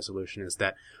my resolution, is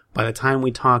that by the time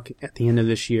we talk at the end of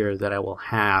this year, that I will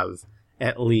have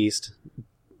at least,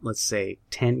 let's say,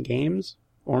 10 games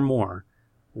or more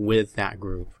with that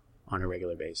group on a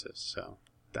regular basis. So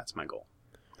that's my goal.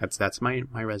 That's my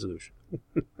resolution.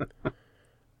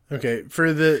 Okay,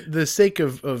 for the sake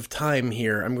of time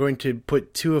here, I'm going to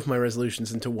put two of my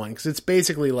resolutions into one, because it's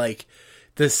basically like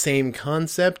the same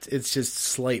concept, it's just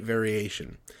slight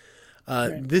variation.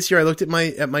 Right. This year I looked at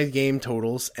my game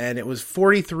totals, and it was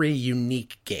 43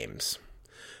 unique games.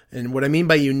 And what I mean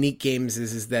by unique games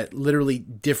is that literally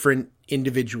different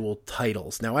individual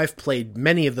titles. Now, I've played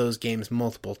many of those games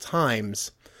multiple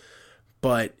times,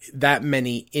 but that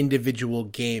many individual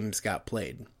games got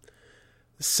played.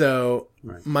 So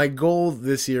right. My goal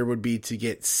this year would be to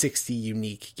get 60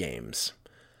 unique games.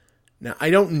 Now, I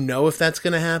don't know if that's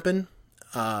going to happen,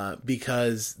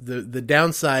 because the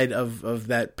downside of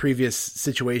that previous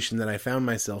situation that I found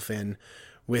myself in,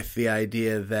 with the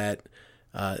idea that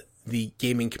the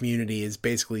gaming community is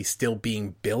basically still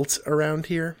being built around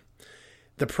here.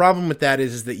 The problem with that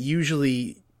is that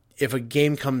usually if a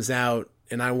game comes out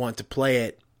and I want to play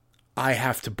it, I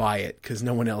have to buy it because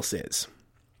no one else is.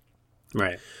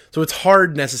 Right. So it's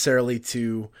hard necessarily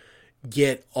to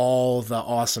get all the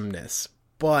awesomeness,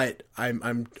 but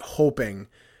I'm hoping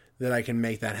that I can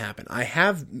make that happen. I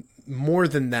have more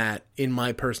than that in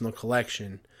my personal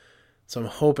collection, so I'm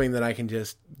hoping that I can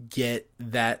just get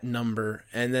that number,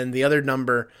 and then the other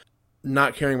number,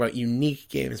 not caring about unique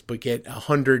games, but get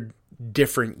 100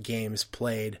 different games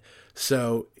played.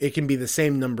 So it can be the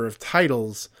same number of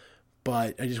titles,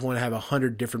 but I just want to have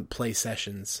 100 different play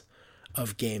sessions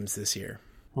of games this year.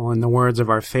 Well, in the words of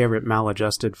our favorite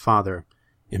maladjusted father,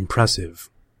 impressive,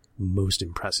 most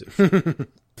impressive.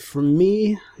 For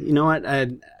me, you know what? I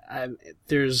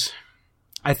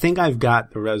think I've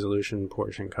got the resolution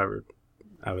portion covered.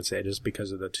 I would say, just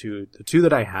because of the two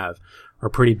that I have are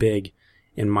pretty big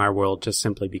in my world, just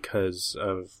simply because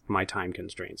of my time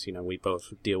constraints. We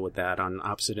both deal with that on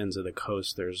opposite ends of the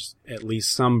coast. There's at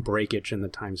least some breakage in the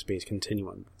time-space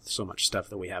continuum. So much stuff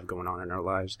that we have going on in our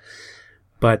lives.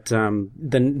 But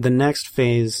the next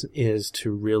phase is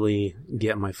to really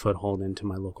get my foothold into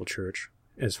my local church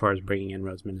as far as bringing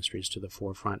Inroads Ministries to the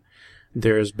forefront.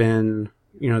 There's been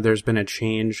a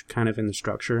change kind of in the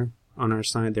structure on our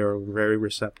side. They were very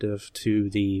receptive to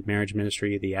the marriage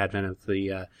ministry, the advent of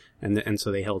the and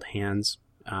so they held hands,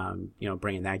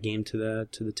 bringing that game to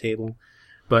the table.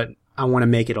 But I want to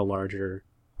make it a larger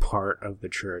part of the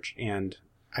church, and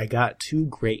I got two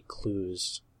great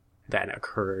clues that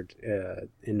occurred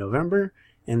in November,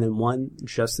 and then one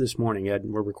just this morning.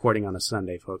 We're recording on a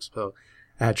Sunday, folks, so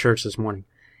I had church this morning,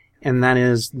 and that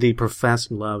is the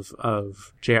professed love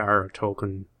of J.R.R.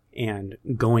 Tolkien and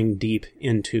going deep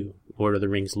into Lord of the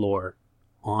Rings lore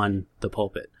on the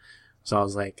pulpit. So I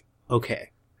was like,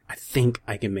 okay, I think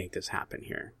I can make this happen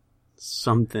here.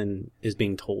 something is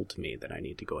being told to me that I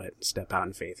need to go ahead and step out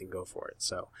in faith and go for it.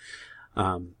 So,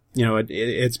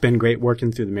 it's been great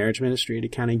working through the marriage ministry to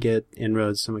kind of get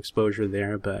Inroads some exposure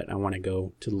there, but I want to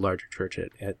go to the larger church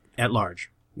at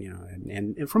large,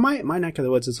 and for my neck of the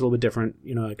woods, it's a little bit different,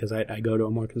 because I go to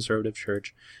a more conservative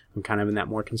church. I'm kind of in that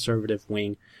more conservative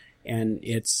wing, and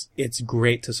it's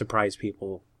great to surprise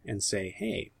people and say,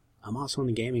 hey, I'm also in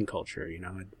the gaming culture,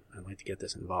 I'd like to get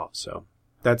this involved. So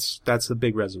that's a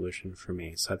big resolution for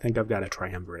me. So I think I've got a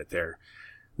triumvirate there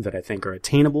that I think are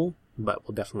attainable, but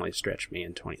will definitely stretch me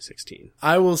in 2016.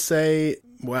 I will say,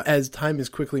 well, as time is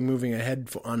quickly moving ahead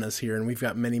on us here, and we've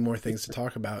got many more things to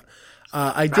talk about,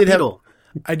 I did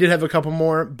have a couple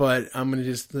more, but I'm going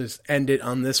to just end it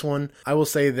on this one. I will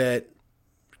say that,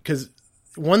 because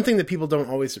one thing that people don't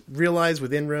always realize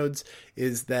with Inroads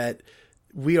is that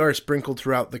we are sprinkled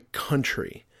throughout the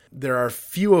country. There are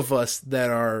few of us that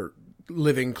are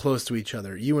living close to each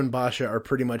other. You and Basha are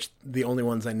pretty much the only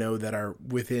ones I know that are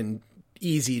within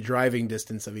easy driving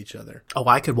distance of each other. Oh,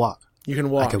 I could walk. You can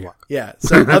walk. I could walk. Yeah.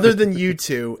 So other than you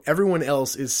two, everyone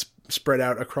else is spread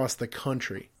out across the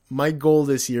country. My goal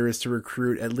this year is to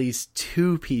recruit at least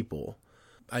 2 people.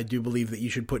 I do believe that you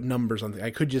should put numbers on it. I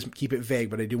could just keep it vague,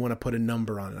 but I do want to put a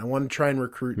number on it. I want to try and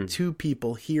recruit 2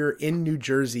 people here in New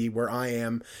Jersey, where I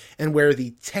am, and where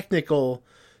the technical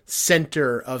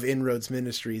center of Inroads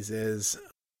Ministries is.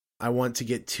 I want to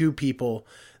get 2 people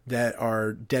that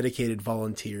are dedicated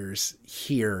volunteers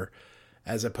here,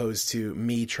 as opposed to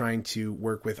me trying to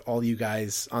work with all you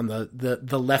guys on the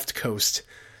left coast.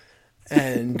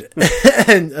 And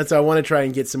so I want to try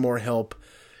and get some more help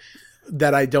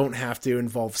that I don't have to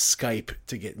involve Skype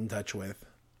to get in touch with.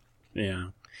 Yeah.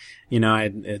 I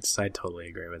totally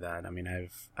agree with that. I mean,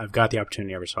 I've got the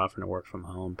opportunity every so often to work from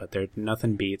home, but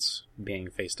nothing beats being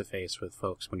face to face with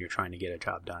folks when you're trying to get a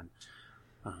job done.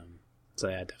 So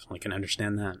I definitely can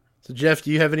understand that. So Jeff,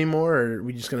 do you have any more, or are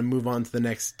we just going to move on to the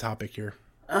next topic here?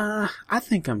 I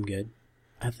think I'm good.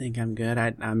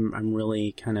 I'm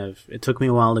really kind of, it took me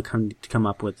a while to come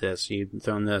up with this. You'd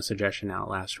thrown the suggestion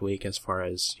out last week as far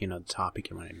as, the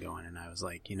topic you wanted to go on. And I was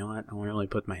like, you know what? I want to really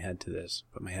put my head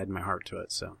and my heart to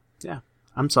it. So yeah,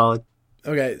 I'm solid.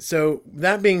 Okay. So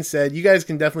that being said, you guys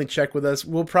can definitely check with us.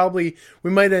 We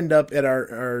might end up at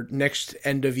our next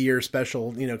end of year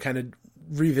special, kind of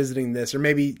revisiting this, or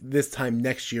maybe this time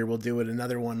next year we'll do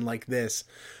another one like this,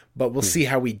 but we'll see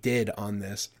how we did on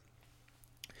this.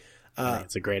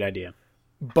 It's a great idea.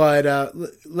 But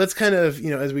let's kind of,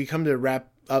 as we come to wrap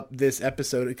up this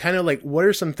episode, kind of like, what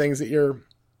are some things that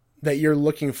you're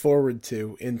looking forward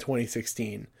to in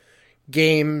 2016?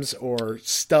 Games or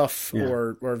stuff,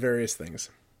 or various things.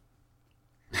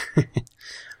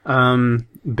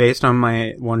 Based on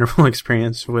my wonderful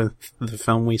experience with the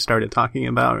film we started talking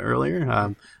about earlier,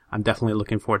 I'm definitely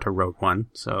looking forward to Rogue One.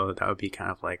 So that would be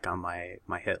kind of like on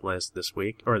my hit list this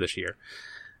week, or this year.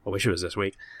 I wish it was this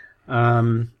week.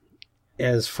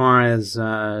 As far as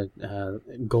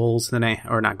goals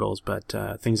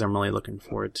things I'm really looking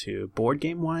forward to board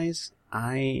game wise,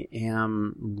 I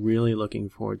am really looking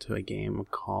forward to a game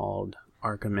called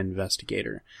Arkham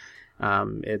Investigator.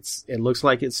 It looks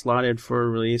like it's slotted for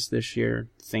release this year.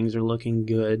 Things are looking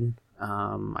good.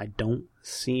 I don't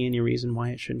see any reason why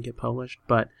it shouldn't get published,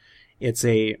 but it's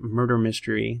a murder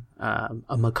mystery,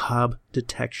 a macabre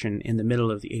detection in the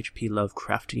middle of the H.P.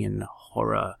 Lovecraftian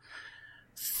horror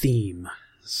theme.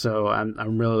 So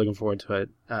I'm really looking forward to it.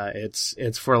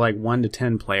 It's for like 1 to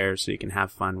 10 players, so you can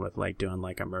have fun with like doing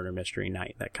like a murder mystery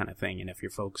night, that kind of thing. And if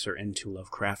your folks are into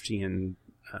Lovecraftian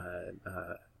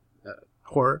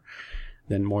horror,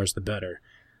 then more's the better.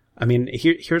 I mean,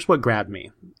 here's what grabbed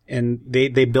me. And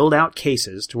they build out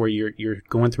cases to where you're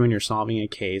going through and you're solving a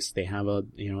case. They have a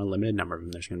limited number of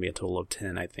them. There's going to be a total of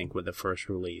 10, I think, with the first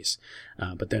release.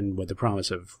 But then with the promise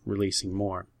of releasing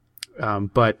more.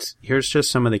 But here's just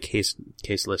some of the case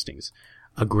listings.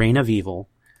 A Grain of Evil,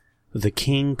 The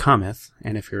King Cometh,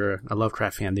 and if you're a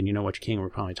Lovecraft fan, then you know which king we're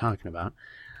probably talking about.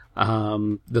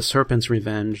 The Serpent's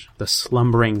Revenge, The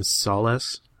Slumbering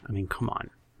Solace. I mean, come on.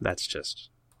 That's just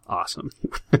awesome.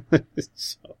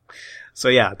 So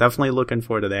yeah, definitely looking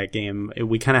forward to that game.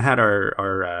 We kind of had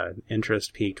our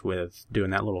interest peaked with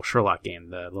doing that little Sherlock game,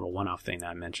 the little one-off thing that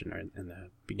I mentioned in the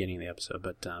beginning of the episode.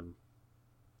 But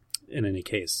in any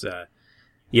case,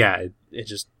 it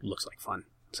just looks like fun.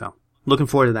 So looking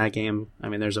forward to that game. I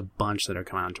mean, there's a bunch that are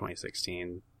coming out in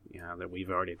 2016, that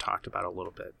we've already talked about a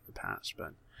little bit in the past.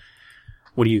 But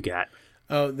what do you got?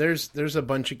 Oh, there's a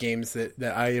bunch of games that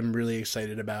I am really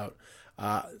excited about.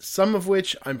 Some of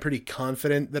which I'm pretty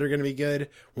confident that are going to be good.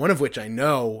 One of which I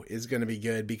know is going to be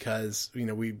good because, you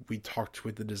know, we talked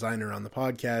with the designer on the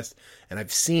podcast and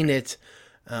I've seen it.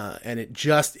 And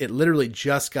it literally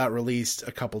just got released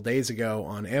a couple days ago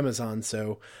on Amazon.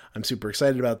 So I'm super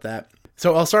excited about that.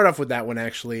 So I'll start off with that one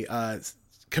actually.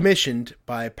 Commissioned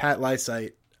by Pat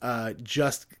Lysite,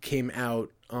 just came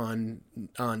out on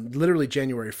literally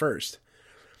January 1st.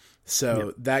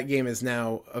 So that game is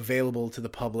now available to the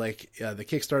public. The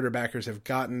Kickstarter backers have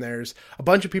gotten theirs. A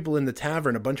bunch of people in the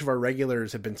tavern, a bunch of our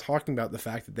regulars have been talking about the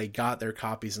fact that they got their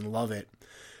copies and love it.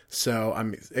 So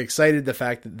I'm excited the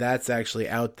fact that that's actually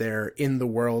out there in the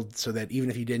world so that even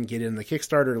if you didn't get in the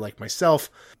Kickstarter like myself,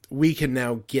 we can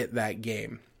now get that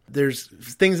game. There's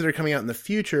things that are coming out in the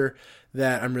future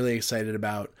that I'm really excited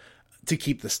about. To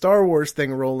keep the Star Wars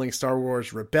thing rolling, Star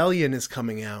Wars Rebellion is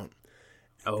coming out.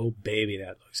 Oh, baby,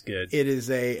 that looks good. It is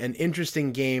an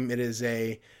interesting game. It is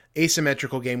a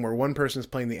asymmetrical game where one person's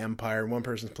playing the Empire and one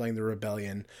person's playing the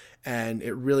Rebellion. And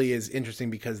it really is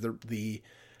interesting because the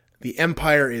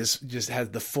Empire has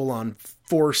the full-on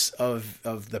force of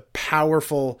the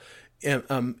powerful,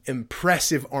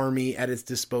 impressive army at its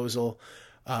disposal.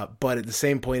 But at the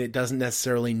same point, it doesn't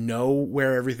necessarily know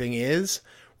where everything is.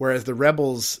 Whereas the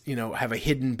rebels, you know, have a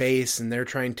hidden base and they're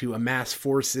trying to amass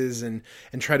forces and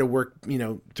try to work, you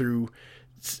know, through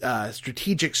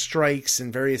strategic strikes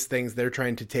and various things. They're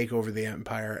trying to take over the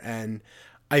Empire. And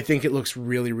I think it looks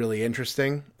really, really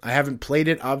interesting. I haven't played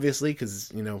it, obviously,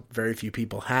 because, you know, very few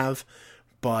people have.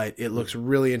 But it looks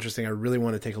really interesting. I really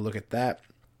want to take a look at that.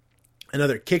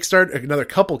 Another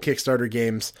couple Kickstarter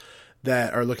games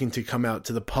that are looking to come out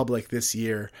to the public this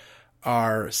year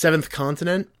are Seventh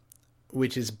Continent,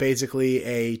 which is basically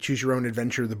a choose your own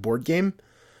adventure, the board game.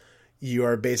 You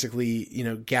are basically, you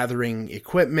know, gathering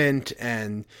equipment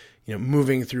and, you know,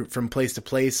 moving through from place to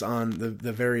place on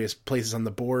the various places on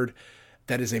the board.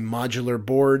 That is a modular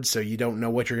board, so you don't know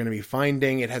what you're going to be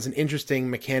finding. It has an interesting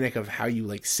mechanic of how you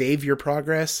like save your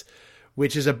progress,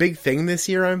 which is a big thing this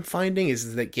year I'm finding,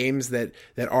 is that games that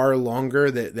are longer,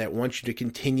 that want you to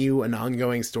continue an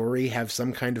ongoing story, have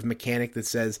some kind of mechanic that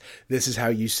says this is how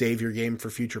you save your game for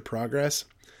future progress.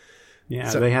 Yeah,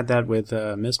 so, they had that with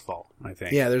Mistfall, I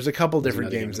think. Yeah, there's a couple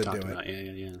different games that do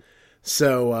it. Yeah.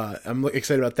 So I'm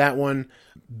excited about that one.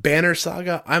 Banner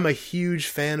Saga, I'm a huge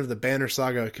fan of the Banner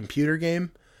Saga computer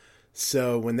game.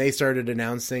 So when they started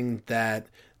announcing that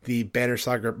the Banner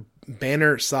Saga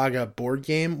board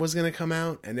game was going to come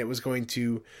out, and it was going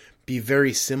to be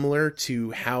very similar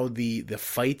to how the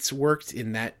fights worked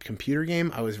in that computer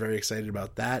game, I was very excited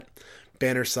about that.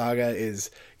 Banner Saga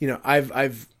is, you know,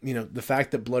 I've you know, the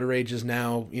fact that Blood Rage is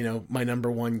now, you know, my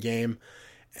number one game,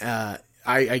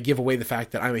 I give away the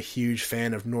fact that I'm a huge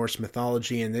fan of Norse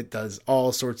mythology, and it does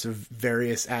all sorts of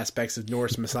various aspects of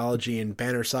Norse mythology in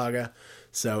Banner Saga,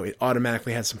 so it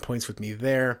automatically has some points with me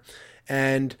there.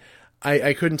 And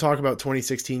I couldn't talk about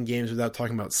 2016 games without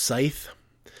talking about Scythe.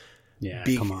 Yeah,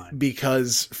 come on.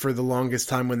 Because for the longest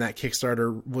time when that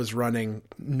Kickstarter was running,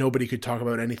 nobody could talk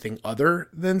about anything other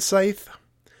than Scythe.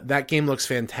 That game looks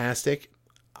fantastic.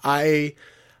 I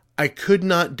could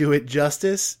not do it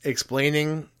justice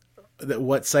explaining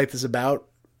what Scythe is about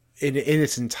in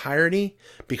its entirety,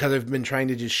 because I've been trying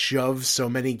to just shove so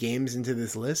many games into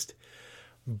this list.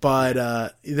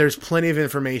 But there's plenty of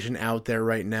information out there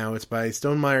right now. It's by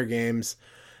Stonemaier Games,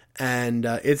 and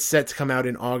it's set to come out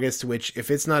in August, which, if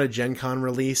it's not a Gen Con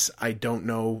release, I don't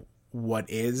know what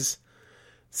is.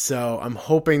 So I'm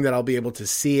hoping that I'll be able to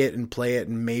see it and play it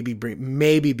and maybe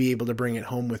be able to bring it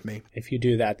home with me. If you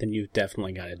do that, then you've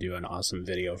definitely got to do an awesome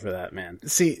video for that, man.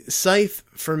 See, Scythe,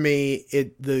 for me,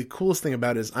 the coolest thing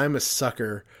about it is I'm a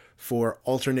sucker for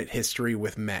alternate history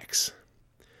with mechs.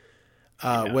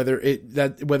 Whether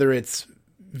it's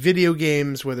video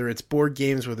games, whether it's board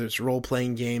games, whether it's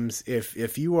role-playing games,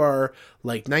 if you are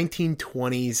like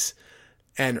 1920s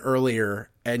and earlier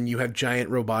and you have giant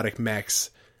robotic mechs,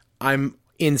 I'm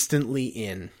instantly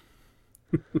in.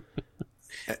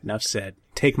 Enough said.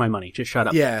 Take my money. Just shut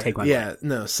up. Take my money. Yeah,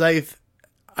 no, Scythe,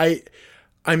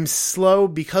 I'm slow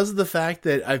because of the fact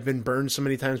that I've been burned so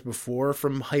many times before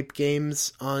from hype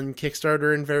games on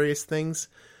Kickstarter and various things.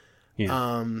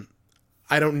 Yeah.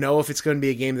 I don't know if it's going to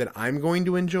be a game that I'm going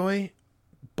to enjoy,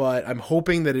 but I'm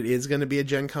hoping that it is going to be a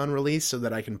Gen Con release so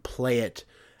that I can play it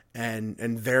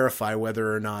and verify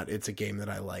whether or not it's a game that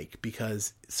I like,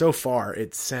 because so far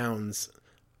it sounds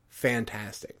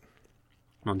fantastic.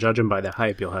 Well, judging by the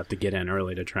hype, you'll have to get in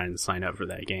early to try and sign up for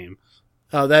that game.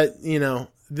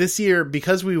 This year,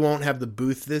 because we won't have the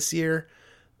booth this year,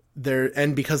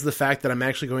 and because of the fact that I'm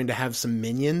actually going to have some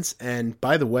minions. And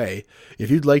by the way, if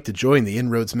you'd like to join the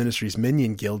Inroads Ministries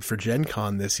Minion Guild for Gen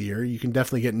Con this year, you can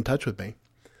definitely get in touch with me.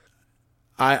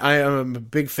 I am a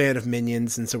big fan of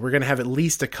minions, and so we're going to have at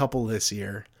least a couple this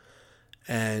year,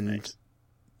 and nice.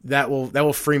 that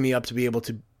will free me up to be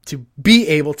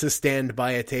able to stand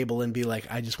by a table and be like,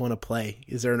 I just want to play.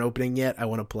 Is there an opening yet? I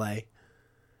want to play.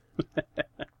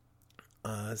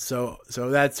 So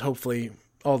that's hopefully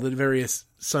all the various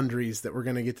sundries that we're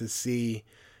going to get to see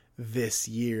this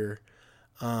year.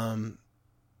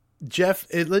 Jeff,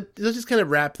 let's just kind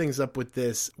of wrap things up with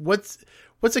this.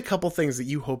 What's a couple things that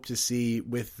you hope to see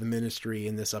with the ministry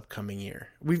in this upcoming year?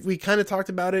 We kind of talked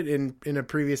about it in a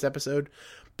previous episode,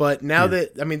 but now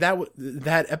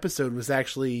that episode was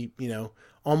actually,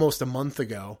 almost a month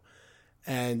ago,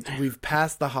 and we've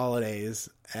passed the holidays,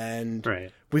 and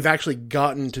we've actually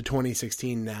gotten to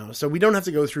 2016 now. So we don't have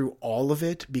to go through all of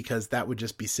it because that would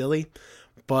just be silly.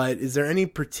 But is there any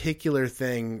particular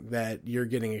thing that you're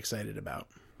getting excited about?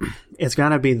 It's got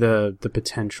to be the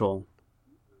potential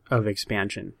of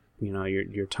expansion.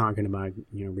 You're talking about,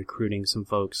 recruiting some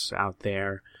folks out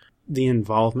there, the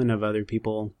involvement of other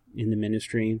people in the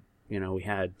ministry. We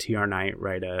had TR Knight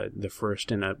write the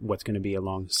first in what's going to be a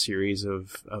long series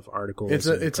of articles.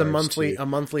 It's a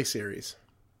monthly series.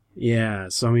 Yeah.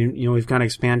 So, we've got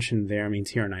expansion there.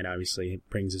 TR Knight obviously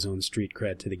brings his own street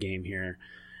cred to the game here.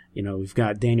 We've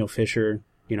got Daniel Fisher,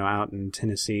 out in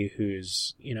Tennessee,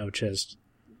 who's, just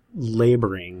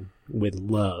laboring with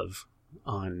love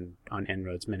on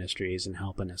En-ROADS Ministries and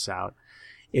helping us out.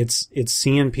 It's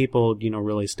seeing people,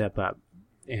 really step up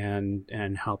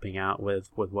and helping out with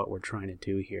what we're trying to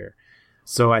do here.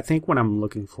 So I think what I'm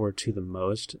looking forward to the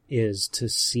most is to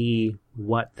see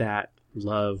what that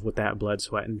love, what that blood,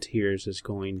 sweat, and tears is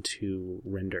going to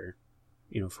render,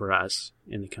 for us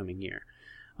in the coming year.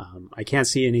 I can't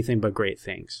see anything but great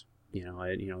things.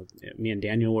 Me and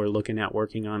Daniel were looking at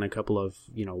working on a couple of,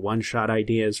 one-shot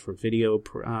ideas for video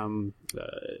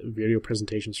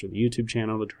presentations for the YouTube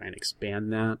channel to try and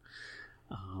expand that.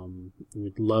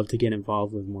 We'd love to get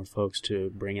involved with more folks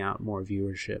to bring out more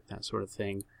viewership, that sort of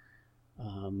thing.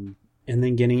 And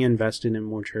then getting invested in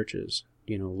more churches,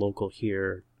 local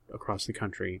here, across the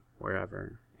country,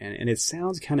 wherever. And it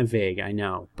sounds kind of vague, I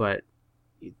know, but,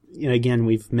 again,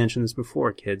 we've mentioned this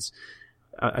before, kids.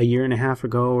 A year and a half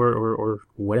ago, or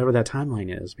whatever that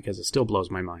timeline is, because it still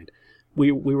blows my mind,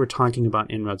 we were talking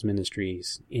about En-ROADS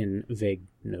Ministries in vague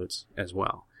notes as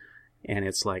well. And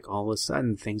it's like all of a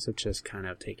sudden things have just kind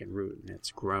of taken root, and it's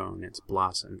grown, it's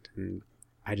blossomed, and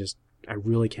I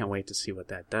really can't wait to see what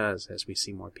that does as we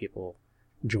see more people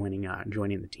joining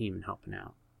the team and helping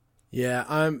out. Yeah,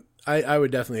 I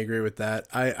would definitely agree with that.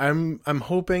 I'm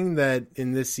hoping that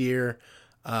in this year,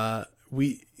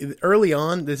 early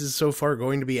on, this is so far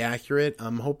going to be accurate.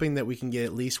 I'm hoping that we can get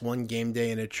at least one game day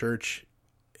in a church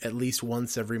at least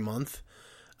once every month.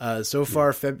 So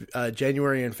far,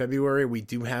 January and February, we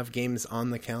do have games on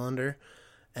the calendar.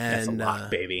 And, that's a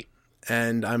lot, baby.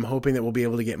 And I'm hoping that we'll be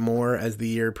able to get more as the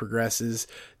year progresses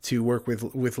to work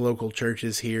with local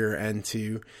churches here and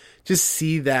to just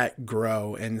see that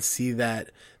grow and see that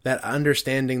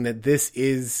understanding that this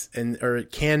is, or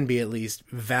it can be at least,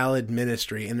 valid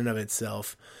ministry in and of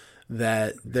itself,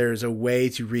 that there's a way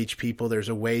to reach people, there's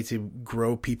a way to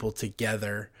grow people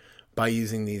together by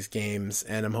using these games.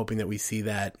 And I'm hoping that we see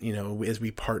that, as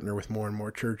we partner with more and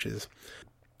more churches.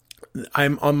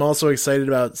 I'm also excited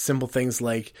about simple things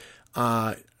like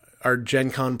our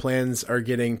Gen Con plans are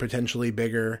getting potentially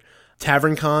bigger.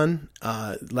 Tavern Con,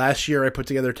 last year I put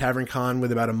together Tavern Con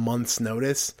with about a month's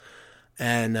notice.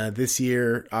 And this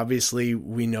year, obviously,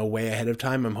 we know way ahead of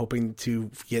time. I'm hoping to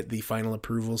get the final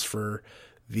approvals for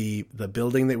the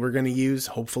building that we're going to use,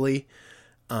 hopefully.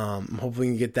 I'm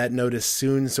hoping to get that notice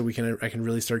soon so I can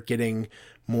really start getting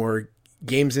more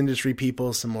games industry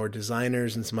people, some more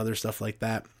designers, and some other stuff like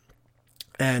that.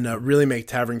 And really make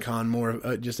Tavern Con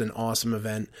more just an awesome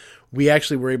event. We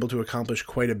actually were able to accomplish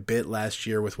quite a bit last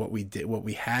year with what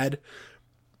we had.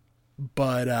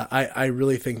 But I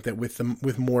really think that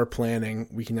with more planning,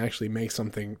 we can actually make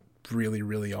something really,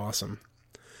 really awesome.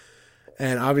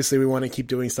 And obviously, we want to keep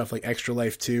doing stuff like Extra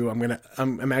Life too.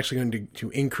 I'm actually going to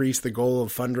increase the goal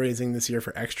of fundraising this year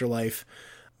for Extra Life.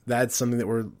 That's something that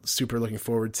we're super looking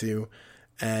forward to.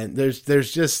 And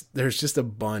there's just a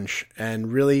bunch.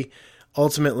 And really,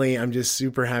 ultimately, I'm just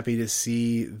super happy to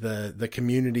see the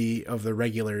community of the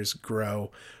regulars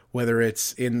grow. Whether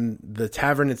it's in the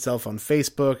tavern itself on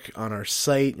Facebook, on our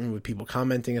site, and with people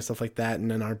commenting and stuff like that,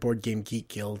 and in our Board Game Geek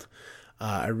Guild.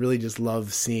 I really just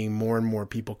love seeing more and more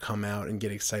people come out and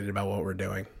get excited about what we're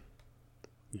doing.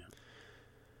 Yeah,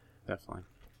 definitely.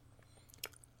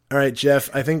 All right, Jeff,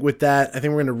 I think with that, I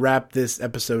think we're going to wrap this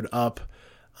episode up.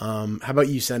 How about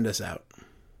you send us out?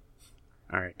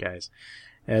 All right, guys.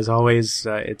 As always,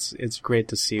 it's great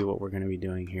to see what we're going to be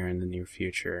doing here in the near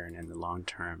future and in the long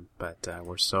term, but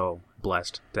we're so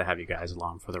blessed to have you guys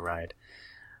along for the ride.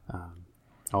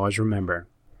 Always remember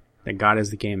that God is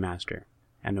the game master,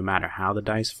 and no matter how the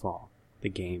dice fall, the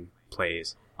game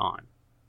plays on.